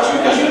talk about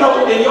you, because you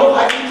know in your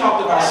life you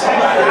talked about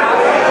somebody.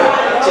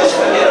 Just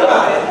forget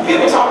about it.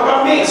 People talk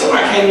about me.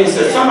 Somebody came in and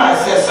said, somebody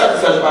said such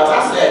and such about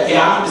us. I said,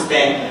 yeah, I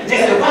understand.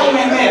 They said, why you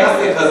ain't mad?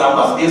 I said, because I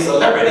must be a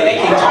celebrity. They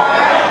keep talking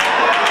about me.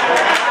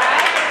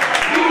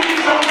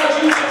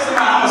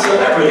 I'm a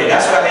celebrity.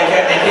 That's why they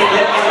can't let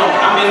me know.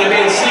 I'm in the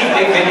bed sleep,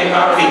 they thinking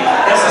about me.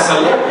 That's a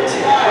celebrity.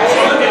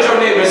 Look at your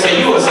neighbor and say,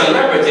 you a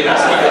celebrity.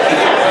 That's why they keep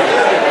talking.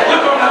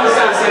 Look on the other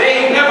side and say, they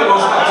ain't never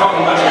gonna stop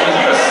talking about you because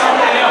you're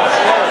something else.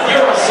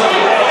 You're a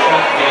celebrity.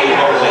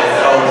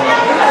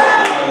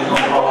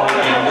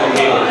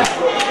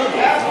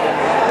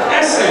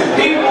 Listen,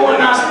 people who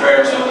are not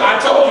spiritual, I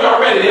told you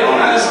already, they don't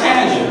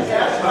understand you.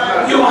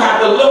 You don't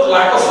have to look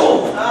like a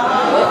fool.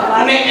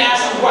 When they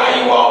ask you why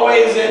you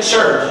always in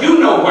church, you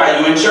know why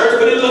you in church,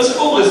 but it looks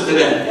foolish to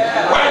them.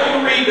 Why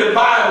you read the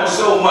Bible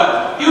so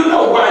much? You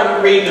know why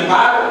you read the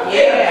Bible.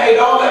 They done paid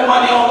all that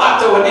money on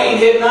lotto and they ain't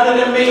hit none of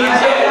them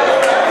millions yet.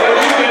 But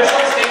you've been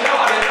trusting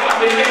God and God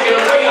been making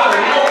a way out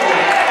of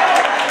nowhere.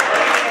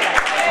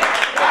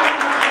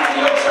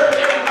 In your church,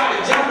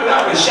 everybody jumping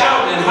up and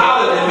shouting and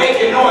hollering and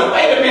making noise.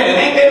 Wait a minute,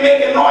 ain't they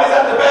making noise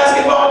at the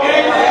basketball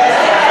game?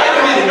 Wait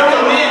a minute, don't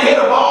the men hit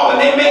a ball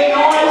and they make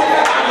noise?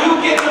 Are you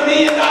getting $1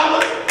 million?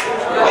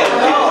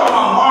 People talking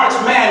about March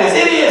Madness.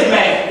 It is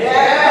mad.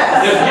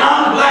 If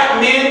young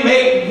black men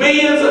make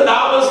millions of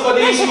dollars for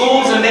these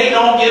schools and they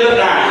don't get a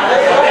dime,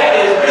 that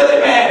is really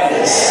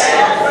madness.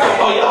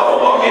 Oh, y'all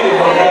don't want me to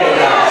go there.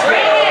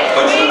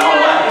 But you know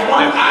what?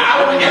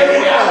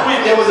 Everywhere I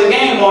went, there was a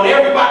game on.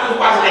 Everybody was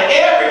watching it.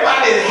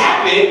 Everybody's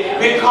happy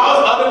because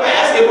of the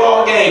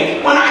basketball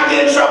game. When I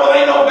get in trouble,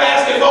 ain't no basketball.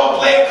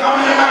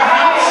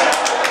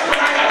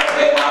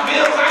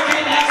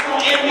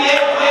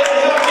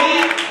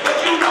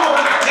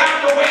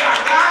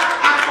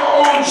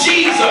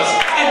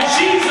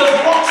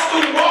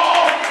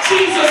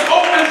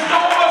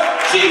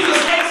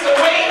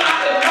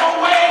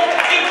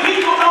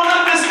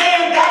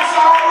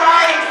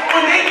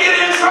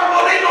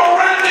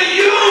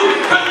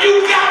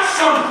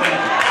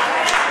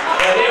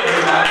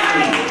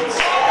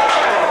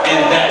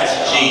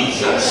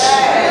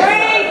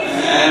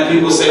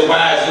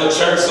 your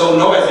church so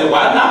noisy.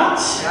 Why not?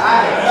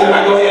 Can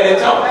I go ahead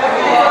and talk?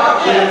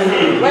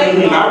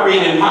 I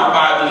read in my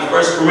Bible in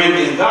 1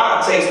 Corinthians,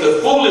 God takes the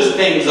foolish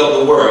things of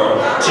the world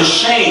to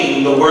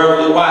shame the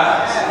worldly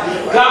wise.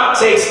 God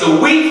takes the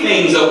weak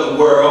things of the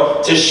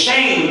world to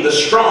shame the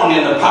strong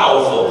and the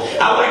powerful.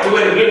 I like the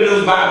way the Good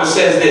News Bible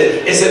says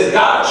this. It says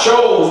God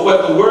chose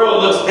what the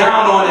world looks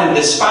down on and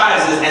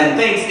despises and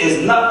thinks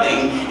is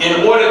nothing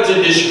in order to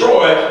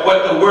destroy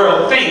what the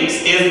world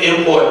thinks is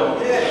important.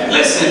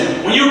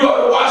 Listen, when you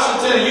go to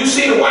Washington and you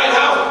see the White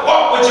House,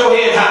 walk with your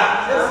head high.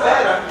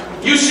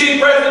 You see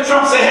President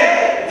Trump, say,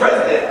 hey,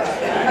 President.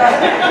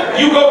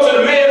 You go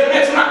to the mayor's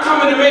mansion. I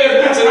come in the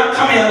mayor's mansion, I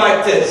come in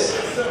like this.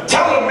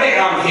 Tell the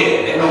mayor I'm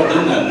here. They don't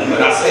do nothing,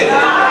 but I said it.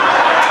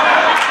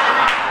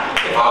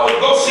 If I would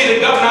go see the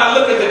governor, I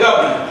look at the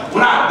governor.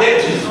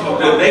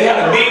 They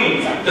had a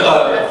meeting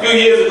a few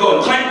years ago,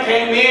 and Clinton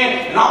came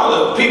in, and all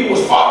the people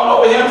was falling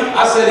over him.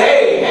 I said,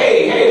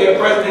 hey there,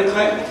 President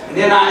Clinton. And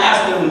then I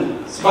asked him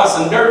about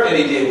some dirt that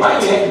he did. Why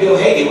you had Bill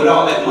Hagee with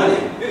all that money?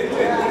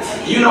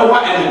 You know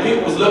why? And the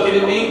people was looking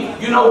at me.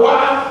 You know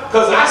why?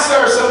 Because I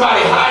serve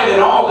somebody higher than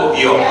all of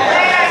you.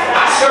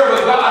 I serve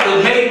a God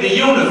that made the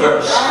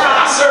universe.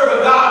 I serve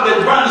a God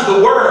that runs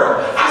the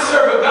world. I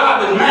serve a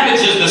God that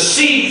manages the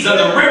seas and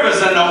the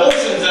rivers and the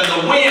oceans and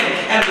the wind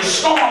and the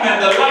storm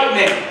and the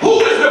lightning. Who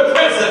is the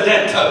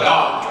president of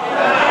God?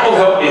 Oh,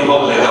 help me,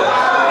 Holy Ghost.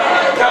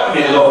 Help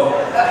me, Lord.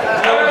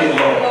 Help me,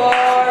 Lord.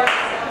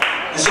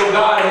 And so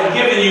God has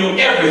given you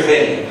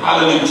everything,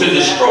 hallelujah, to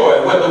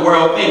destroy what the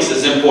world thinks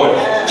is important.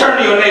 Turn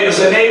to your neighbor and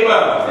say,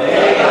 neighbor,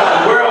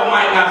 the world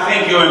might not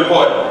think you're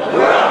important.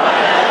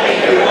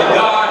 But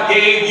God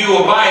gave you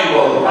a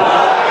Bible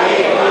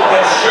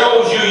that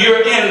shows you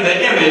you're in the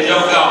image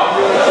of God.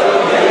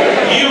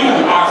 You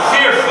are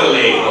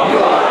fearfully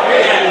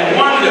and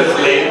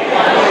wonderfully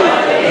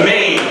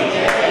made.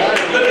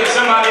 Look at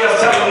somebody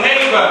else, tell them,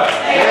 neighbor,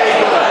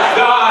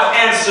 God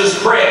answers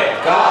prayer.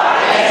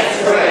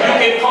 You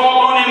can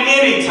call on him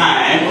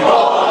anytime,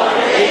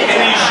 and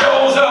he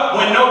shows up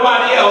when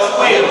nobody else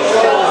will.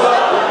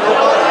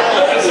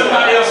 Look at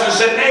somebody else and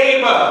say,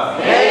 neighbor,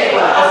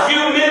 a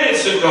few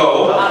minutes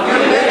ago,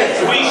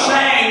 we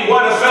sang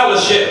What a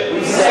Fellowship.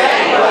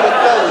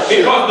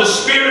 Because the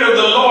Spirit of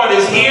the Lord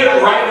is here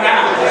right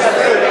now.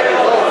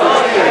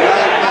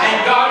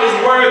 And God is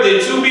worthy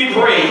to be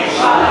praised.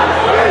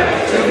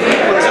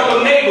 Tell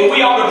them, neighbor,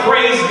 we ought to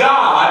praise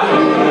God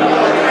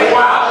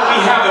while we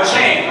have a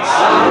chance.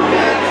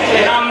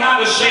 And I'm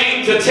not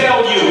ashamed to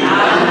tell you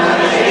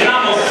that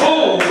I'm a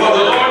fool for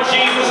the Lord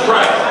Jesus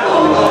Christ.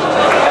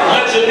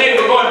 Let your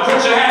neighbor go and put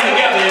your hand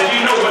together if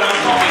you know what I'm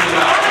talking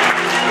about.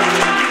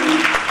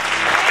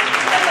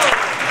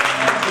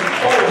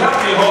 Oh, help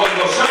me, Holy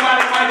Ghost.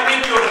 Somebody might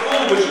think you're a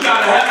fool, but you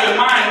got to have your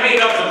mind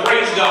made up to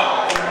praise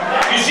God.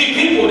 You see,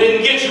 people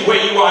didn't get you where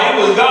you are. It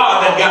was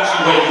God that got you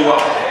where you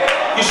are.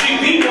 You see,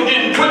 people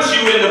didn't put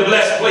you in the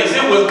blessed place.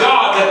 It was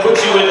God that put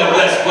you in the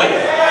blessed place.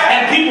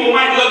 And people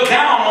might look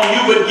down on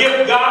you, but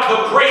give God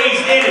the praise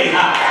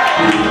anyhow.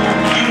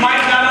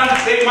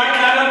 They might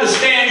not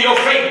understand your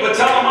faith, but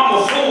tell them I'm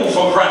a fool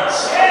for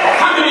Christ.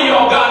 How many of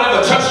y'all, God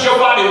ever touched your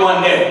body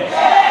one day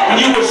when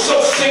you were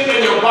so sick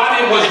and your body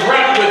was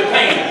racked with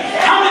pain?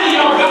 How many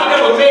of y'all, God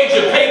ever made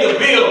you pay the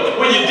bill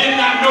when you did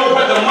not know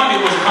where the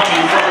money was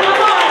coming from?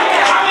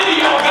 How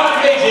many of y'all, God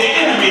made your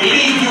enemy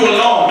leave you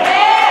alone?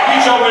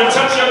 Reach over and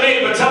touch your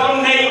neighbor. Tell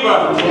them,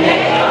 neighbor,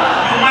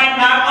 you might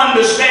not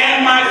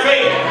understand my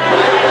faith,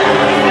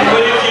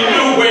 but if you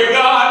knew where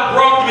God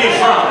brought me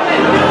from,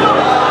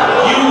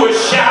 you would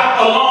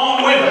shout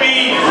along with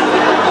me,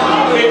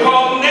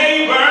 because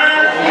neighbor,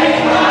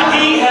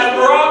 he has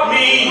brought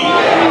me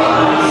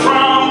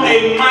from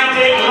a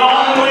mighty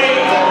long way,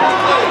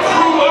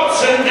 through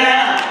ups and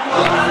downs,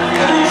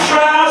 through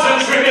trials and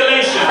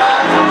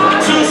tribulations.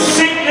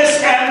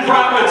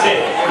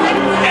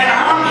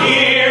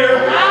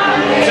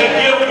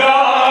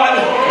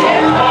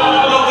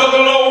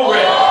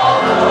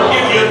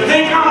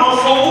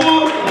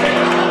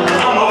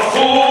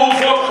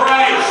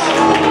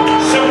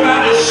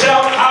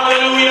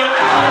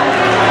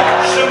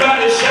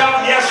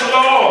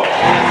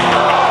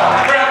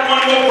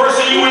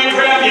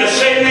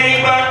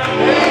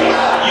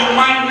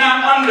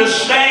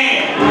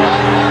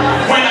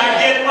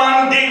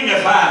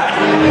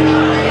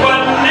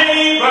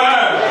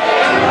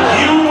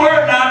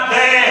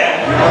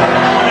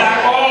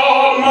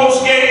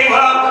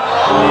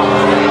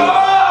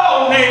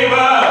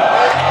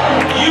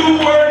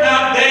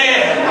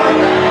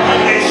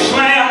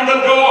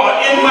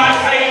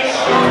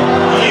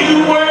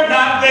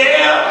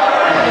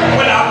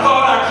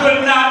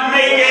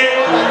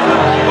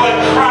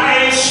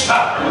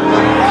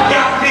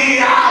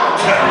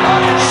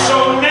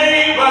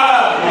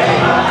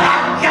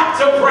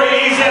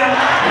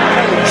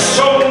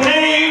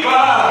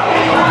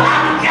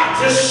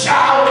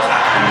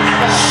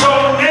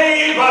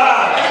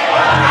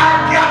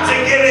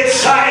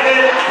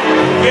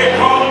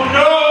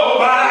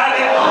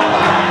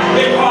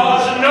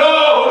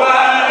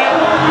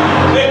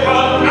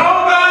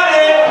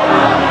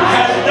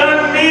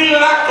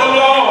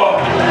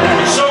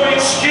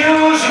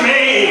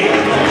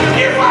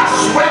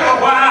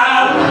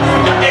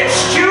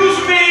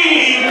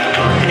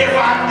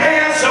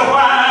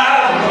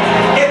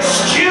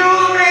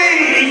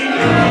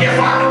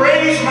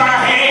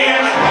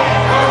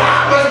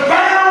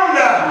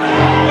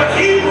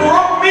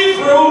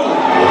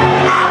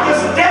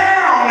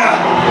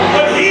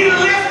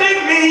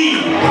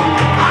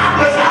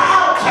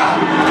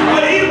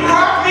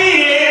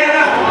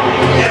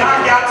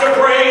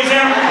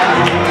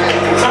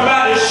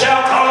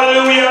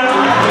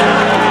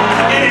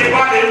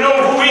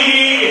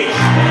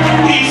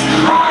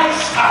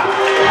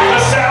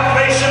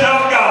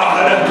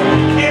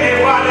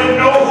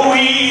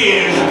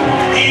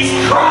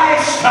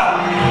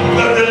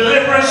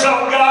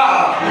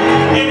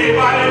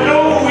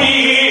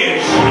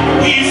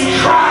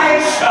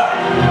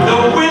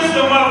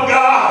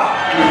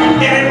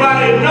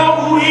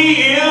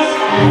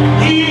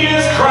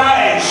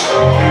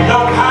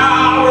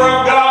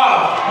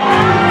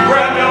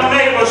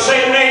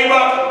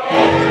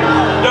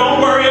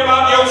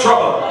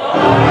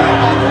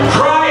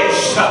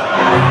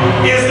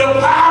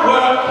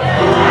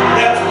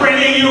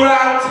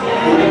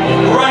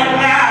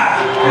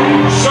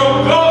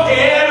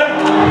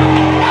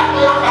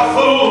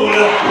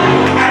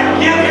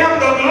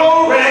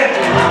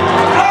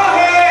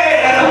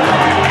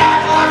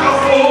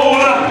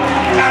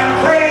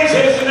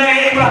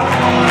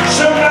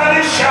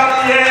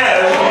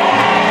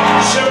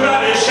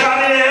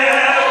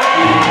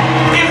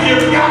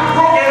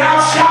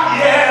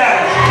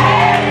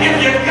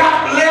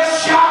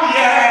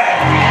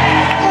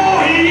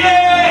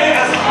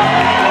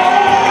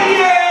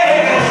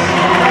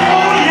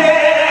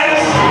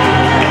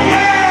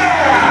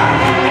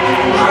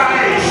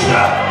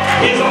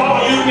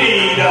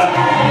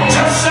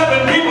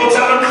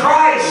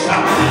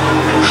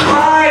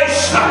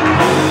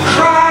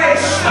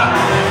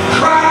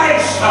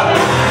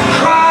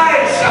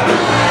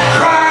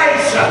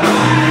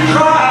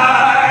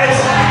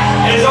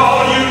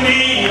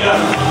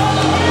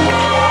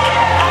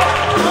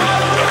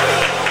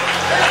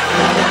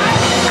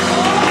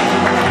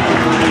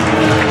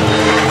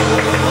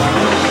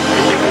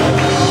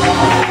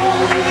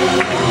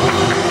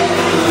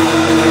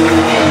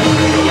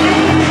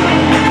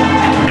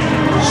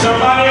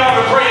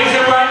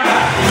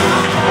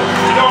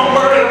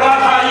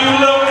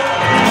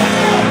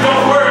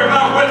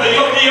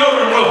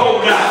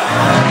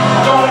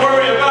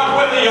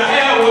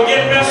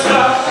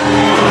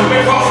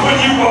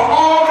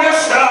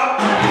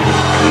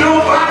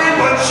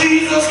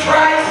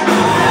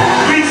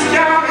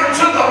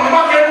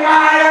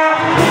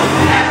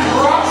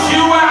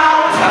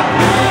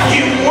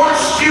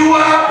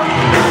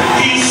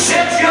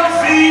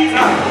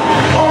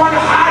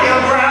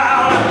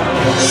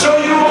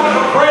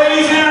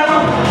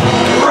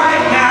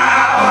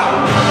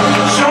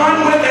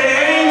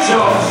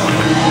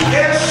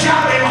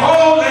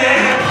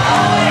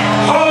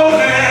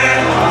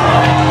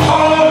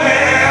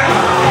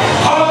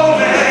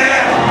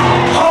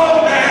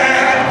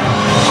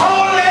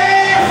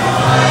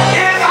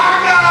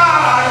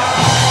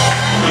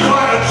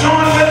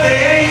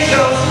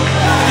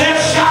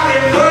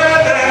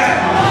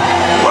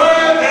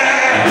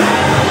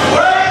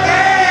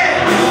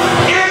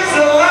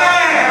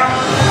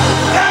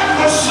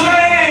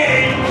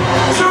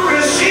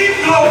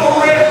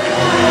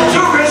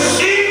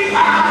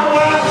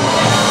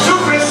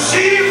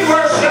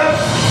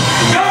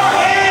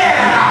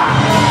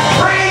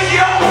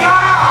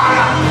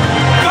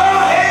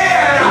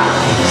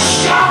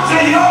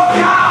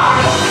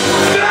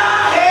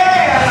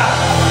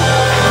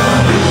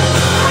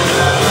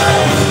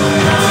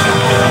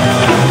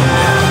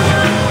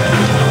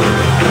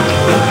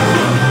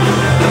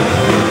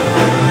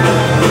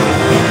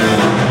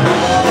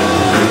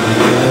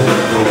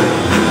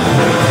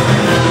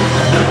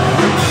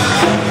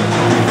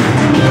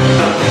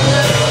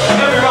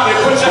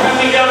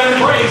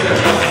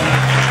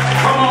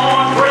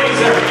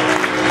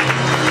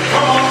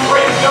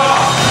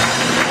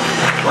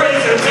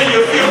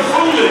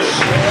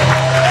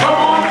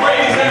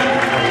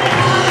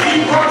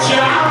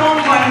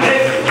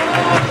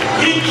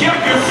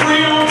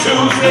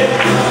 Tuesday.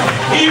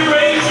 He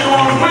raised you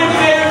on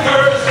Wednesday and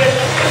Thursday.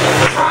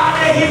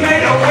 Friday, he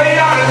made a way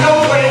out of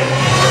no way.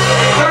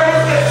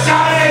 Thursday,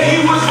 Saturday,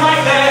 he was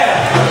right there.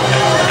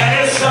 And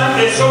it's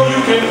Sunday, so you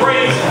can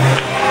praise him.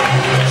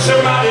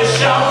 Somebody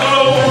shout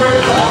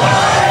glory.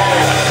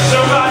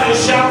 Somebody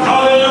shout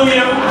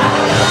hallelujah.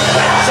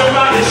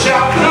 Somebody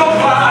shout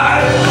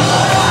nobody.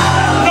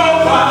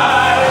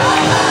 Nobody.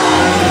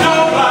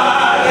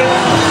 Nobody.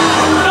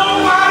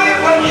 Nobody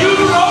but you,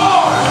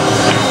 Lord.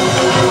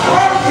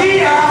 Work me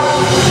out.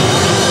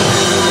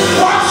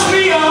 Wash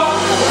me up.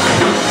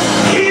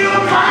 Heal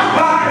my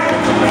body.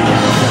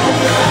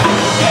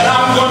 And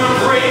I'm going to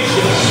praise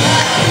you.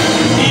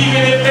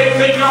 Even if they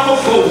think I'm a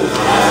fool.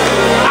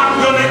 I'm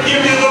going to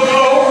give you the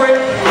glory.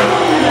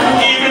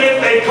 Even if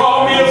they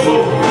call me a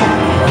fool.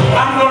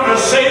 I'm going to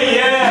say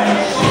yes.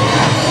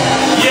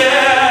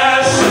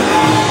 Yes.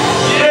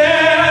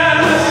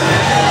 Yes.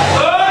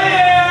 Oh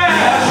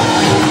yes.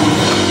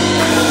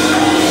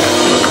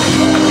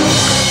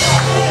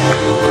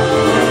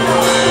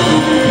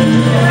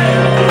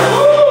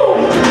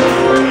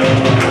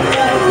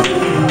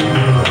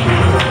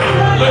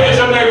 Look at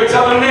your neighbor.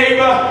 Tell a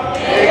neighbor,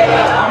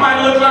 I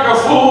might look like a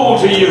fool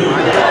to you,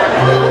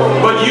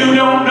 but you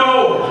don't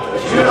know,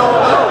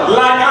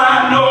 like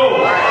I know,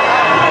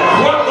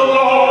 what the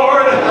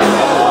Lord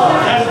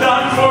has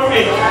done for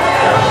me.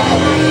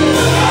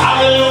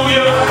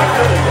 Hallelujah.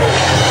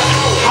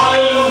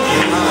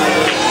 Hallelujah.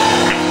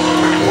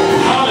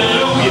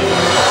 Hallelujah.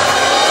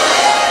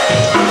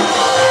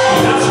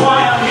 That's why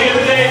I'm here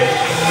today.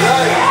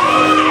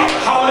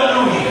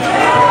 Hallelujah.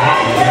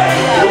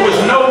 There was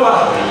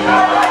nobody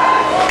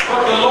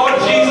but the Lord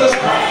Jesus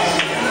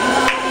Christ.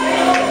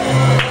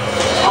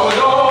 I was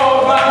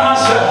all by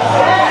myself.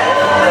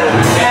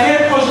 And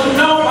it was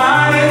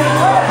nobody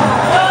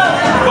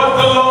but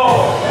the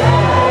Lord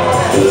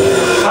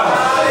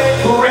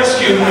who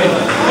rescued me.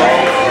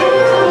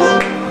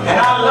 And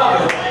I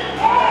love him.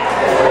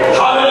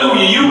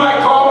 Hallelujah. You might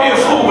call me a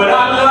fool, but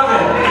I love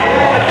him.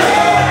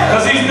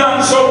 Because he's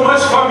done so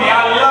much for me.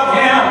 I love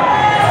him.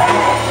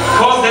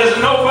 Because there's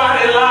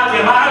nobody like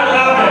him. I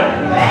love him.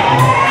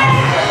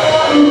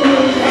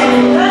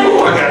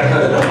 Ooh, I gotta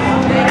cut it off.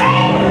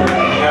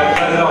 Gotta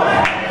cut it off.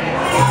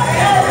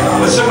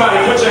 But somebody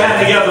put your hand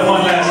together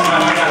one last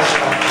time. I gotta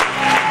shout.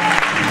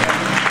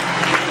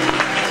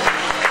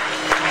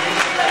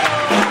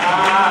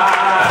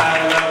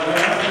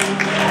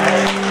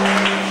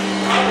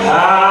 I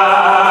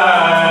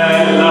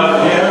love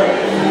him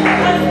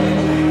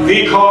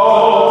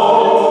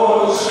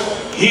because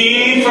he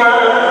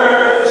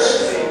first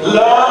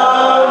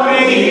loved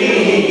me.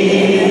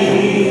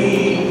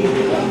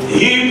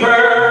 He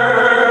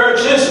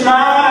purchased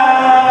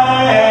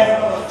my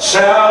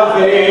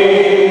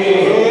salvation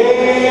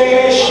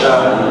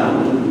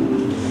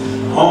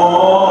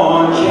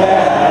on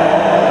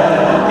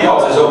Calvary. The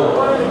altar's open.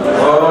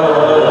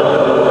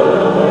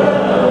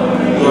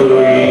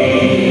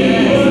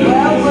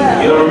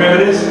 You don't remember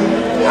this?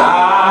 I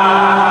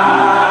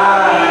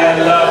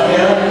love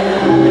him.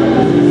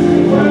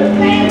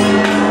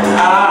 I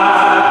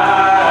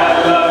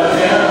love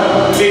him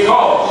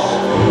because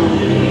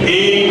he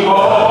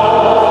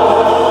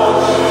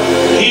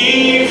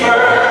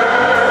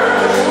first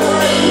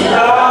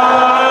loved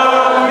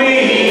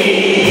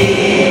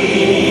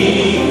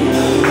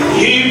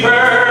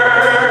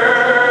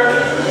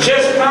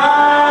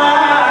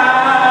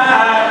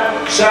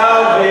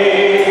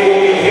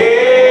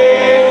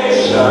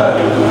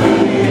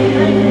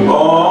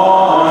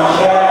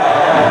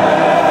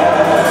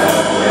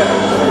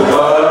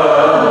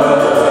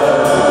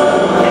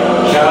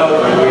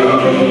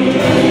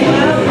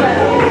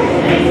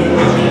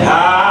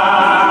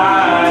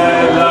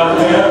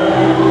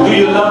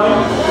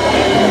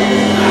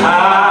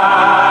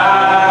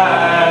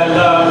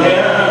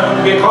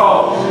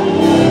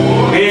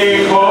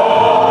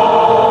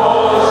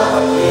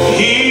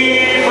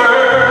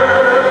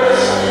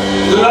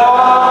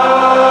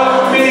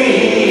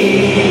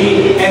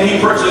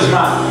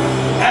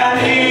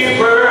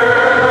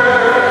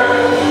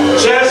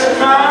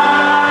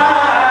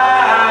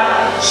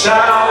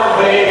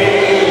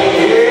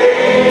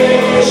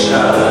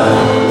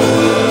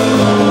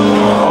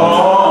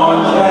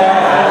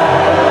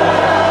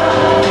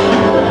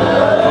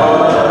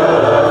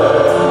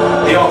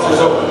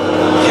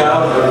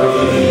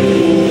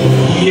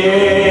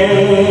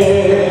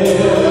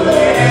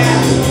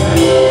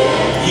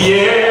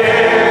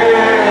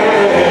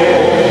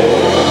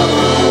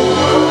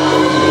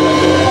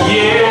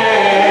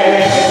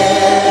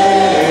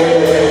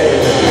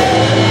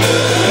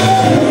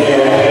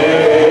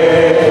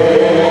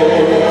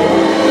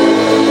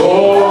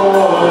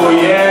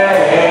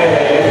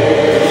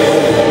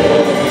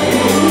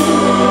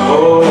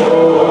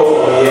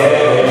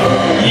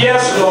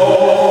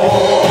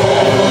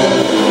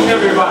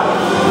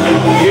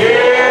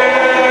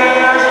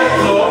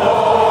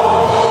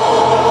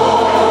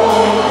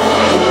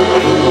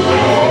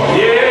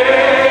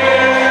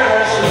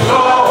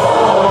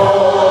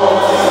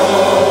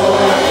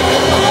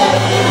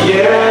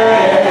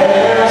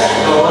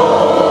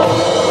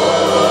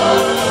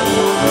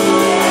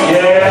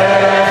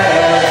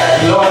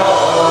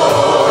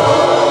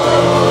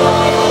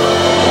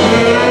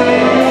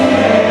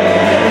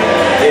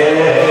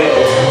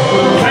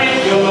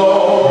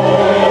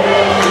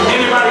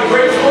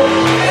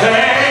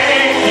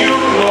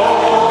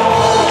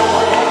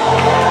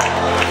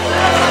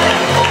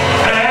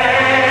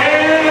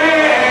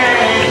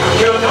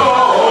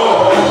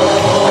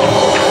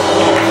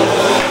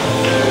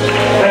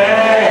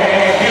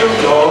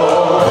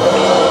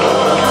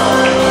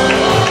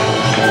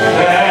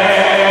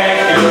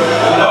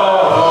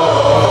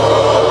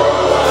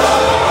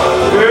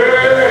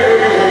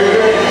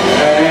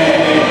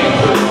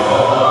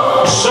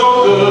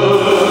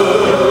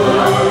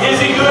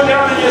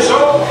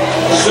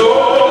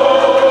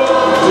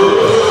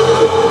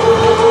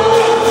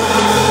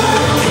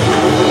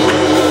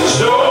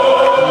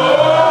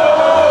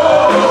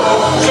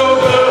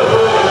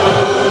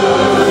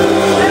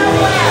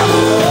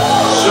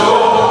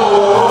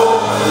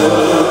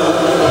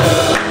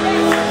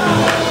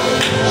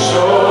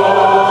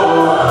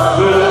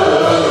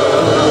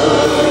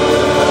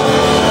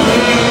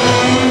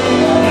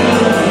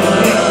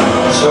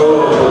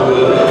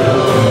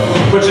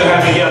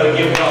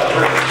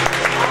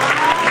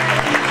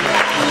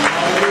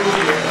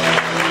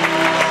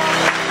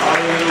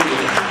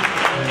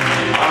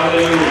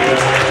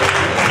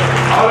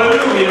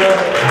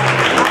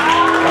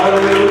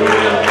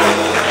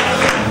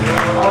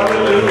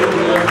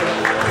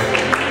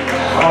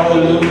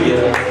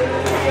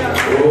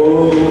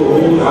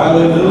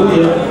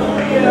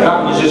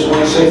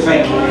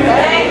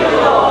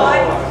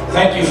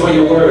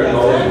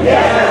Lord?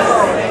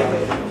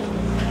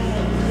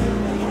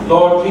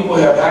 Lord, people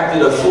have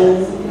acted a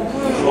fool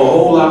for a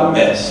whole lot of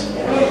mess.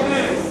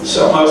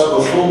 Some of us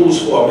were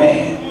fools for a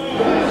man.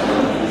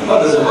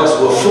 Others of us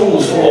were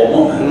fools for a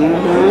woman.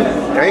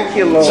 Thank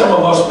you, Lord. Some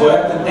of us were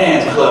at the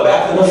dance club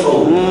acting a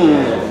fool,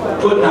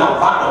 putting our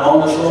bottom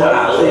on the floor and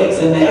our legs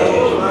in the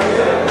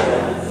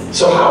air.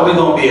 So how are we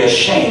going to be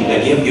ashamed to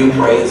give you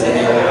praise in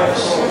your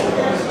house?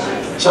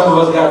 Some of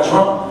us got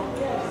drunk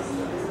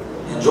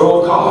and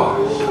drove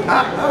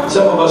cars.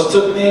 Some of us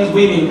took things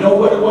we didn't know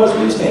what it was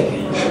we was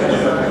taking.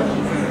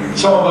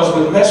 Some of us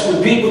would mess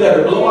with people that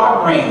would blow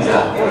our brains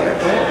out.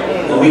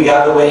 And we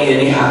got away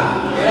anyhow.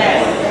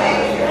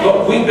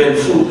 Lord, we've been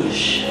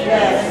foolish.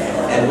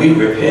 And we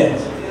repent.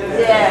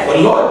 But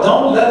Lord,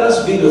 don't let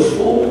us be the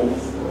fool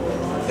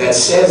that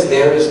says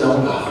there is no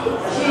God.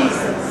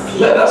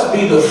 Let us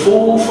be the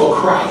fool for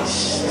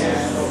Christ.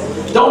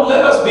 Don't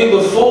let us be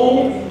the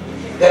fool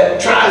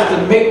that tries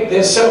to make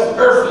themselves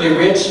earthly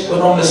rich,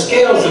 but on the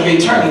scales of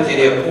eternity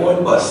they're poor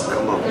and busted.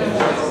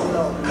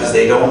 Because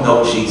they don't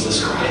know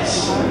Jesus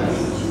Christ.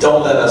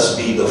 Don't let us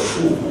be the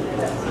fool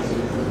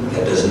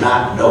that does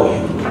not know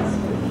you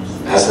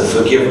as the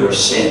forgiver of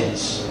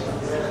sins,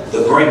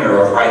 the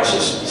bringer of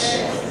righteousness,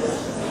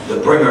 the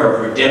bringer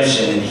of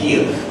redemption and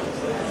healing.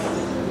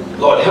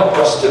 Lord, help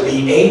us to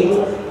be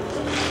able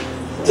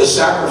to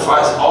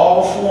sacrifice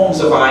all forms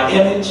of our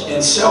image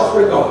and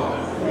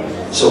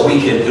self-regard so we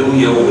can do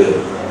your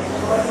will.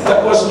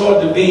 Help us,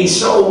 Lord, to be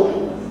so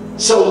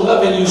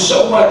loving you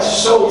so much,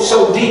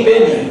 so deep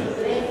in you,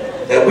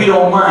 that we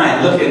don't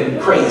mind looking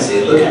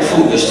crazy, looking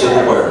foolish to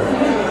the world.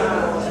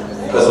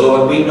 Because,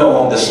 Lord, we know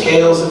on the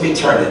scales of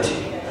eternity,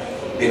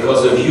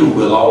 because of you,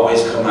 we'll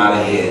always come out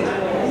ahead.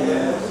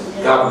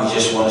 God, we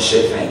just want to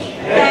say thank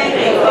you. Thank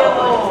you,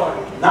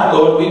 Lord. Now,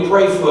 Lord, we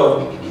pray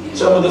for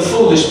some of the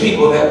foolish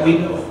people that we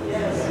know.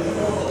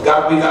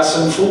 God, we got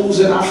some fools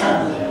in our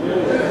family.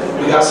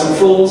 We got some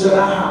fools in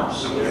our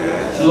house.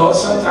 Lord,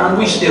 sometimes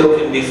we still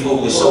can be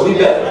foolish, so we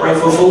better pray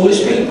for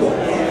foolish people.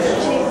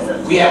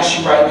 We ask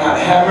you right now to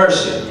have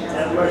mercy.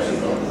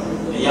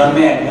 A young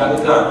man got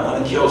a gun,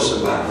 want to kill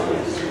somebody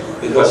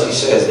because he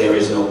says there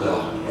is no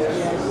God.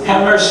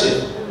 Have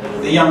mercy.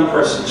 The young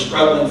person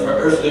struggling for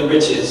earthly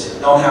riches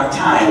don't have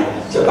time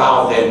to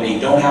bow their knee,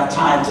 don't have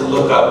time to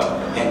look up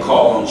and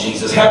call on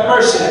Jesus. Have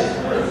mercy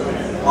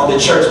on the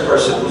church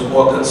person who's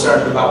more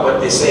concerned about what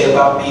they say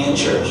about me in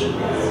church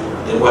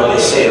than what they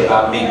say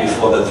about me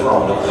before the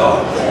throne of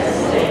God.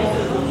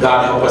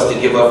 God, help us to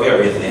give up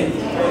everything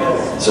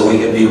so we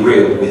can be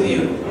real with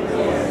you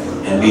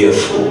and be a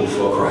fool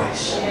for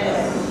Christ.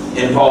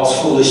 In Paul's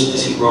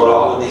foolishness, he wrote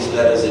all of these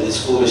letters. In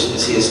his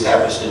foolishness, he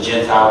established the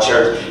Gentile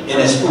church. In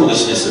his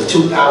foolishness of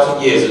 2,000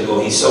 years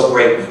ago, he's so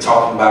great we're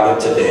talking about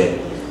it today.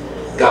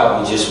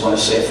 God, we just want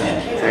to say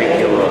thank you. Thank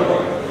you,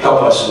 Lord.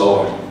 Help us,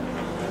 Lord,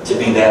 to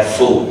be that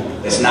fool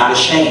that's not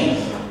ashamed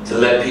to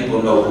let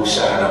people know whose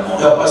side I'm on.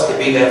 Help us to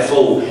be that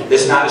fool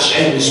that's not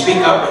ashamed to speak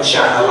up and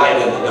shine a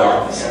light in the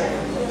darkness.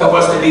 Help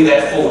us to be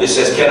that fool that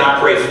says, can I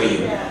pray for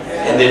you?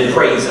 And then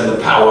praise in the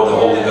power of the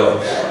Holy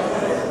Ghost.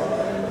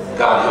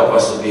 God, help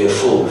us to be a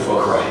fool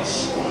for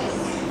Christ.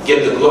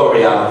 Get the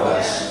glory out of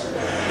us.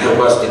 Help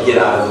us to get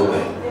out of the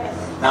way.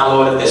 Now,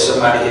 Lord, if there's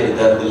somebody here that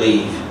doesn't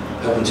believe,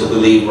 help them to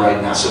believe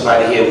right now.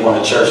 Somebody here want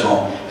a church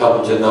home,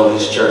 help them to know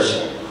this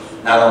church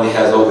not only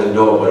has open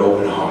door, but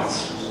open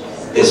hearts.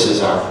 This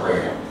is our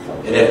prayer.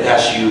 And if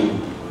that's you,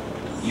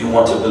 you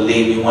want to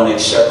believe, you want to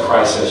accept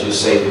Christ as your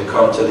Savior,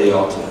 come to the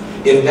altar.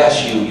 If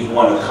that's you, you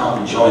want to come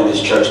and join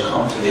this church,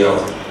 come to the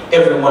altar.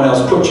 Everyone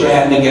else, put your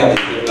hand together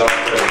and give God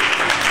praise.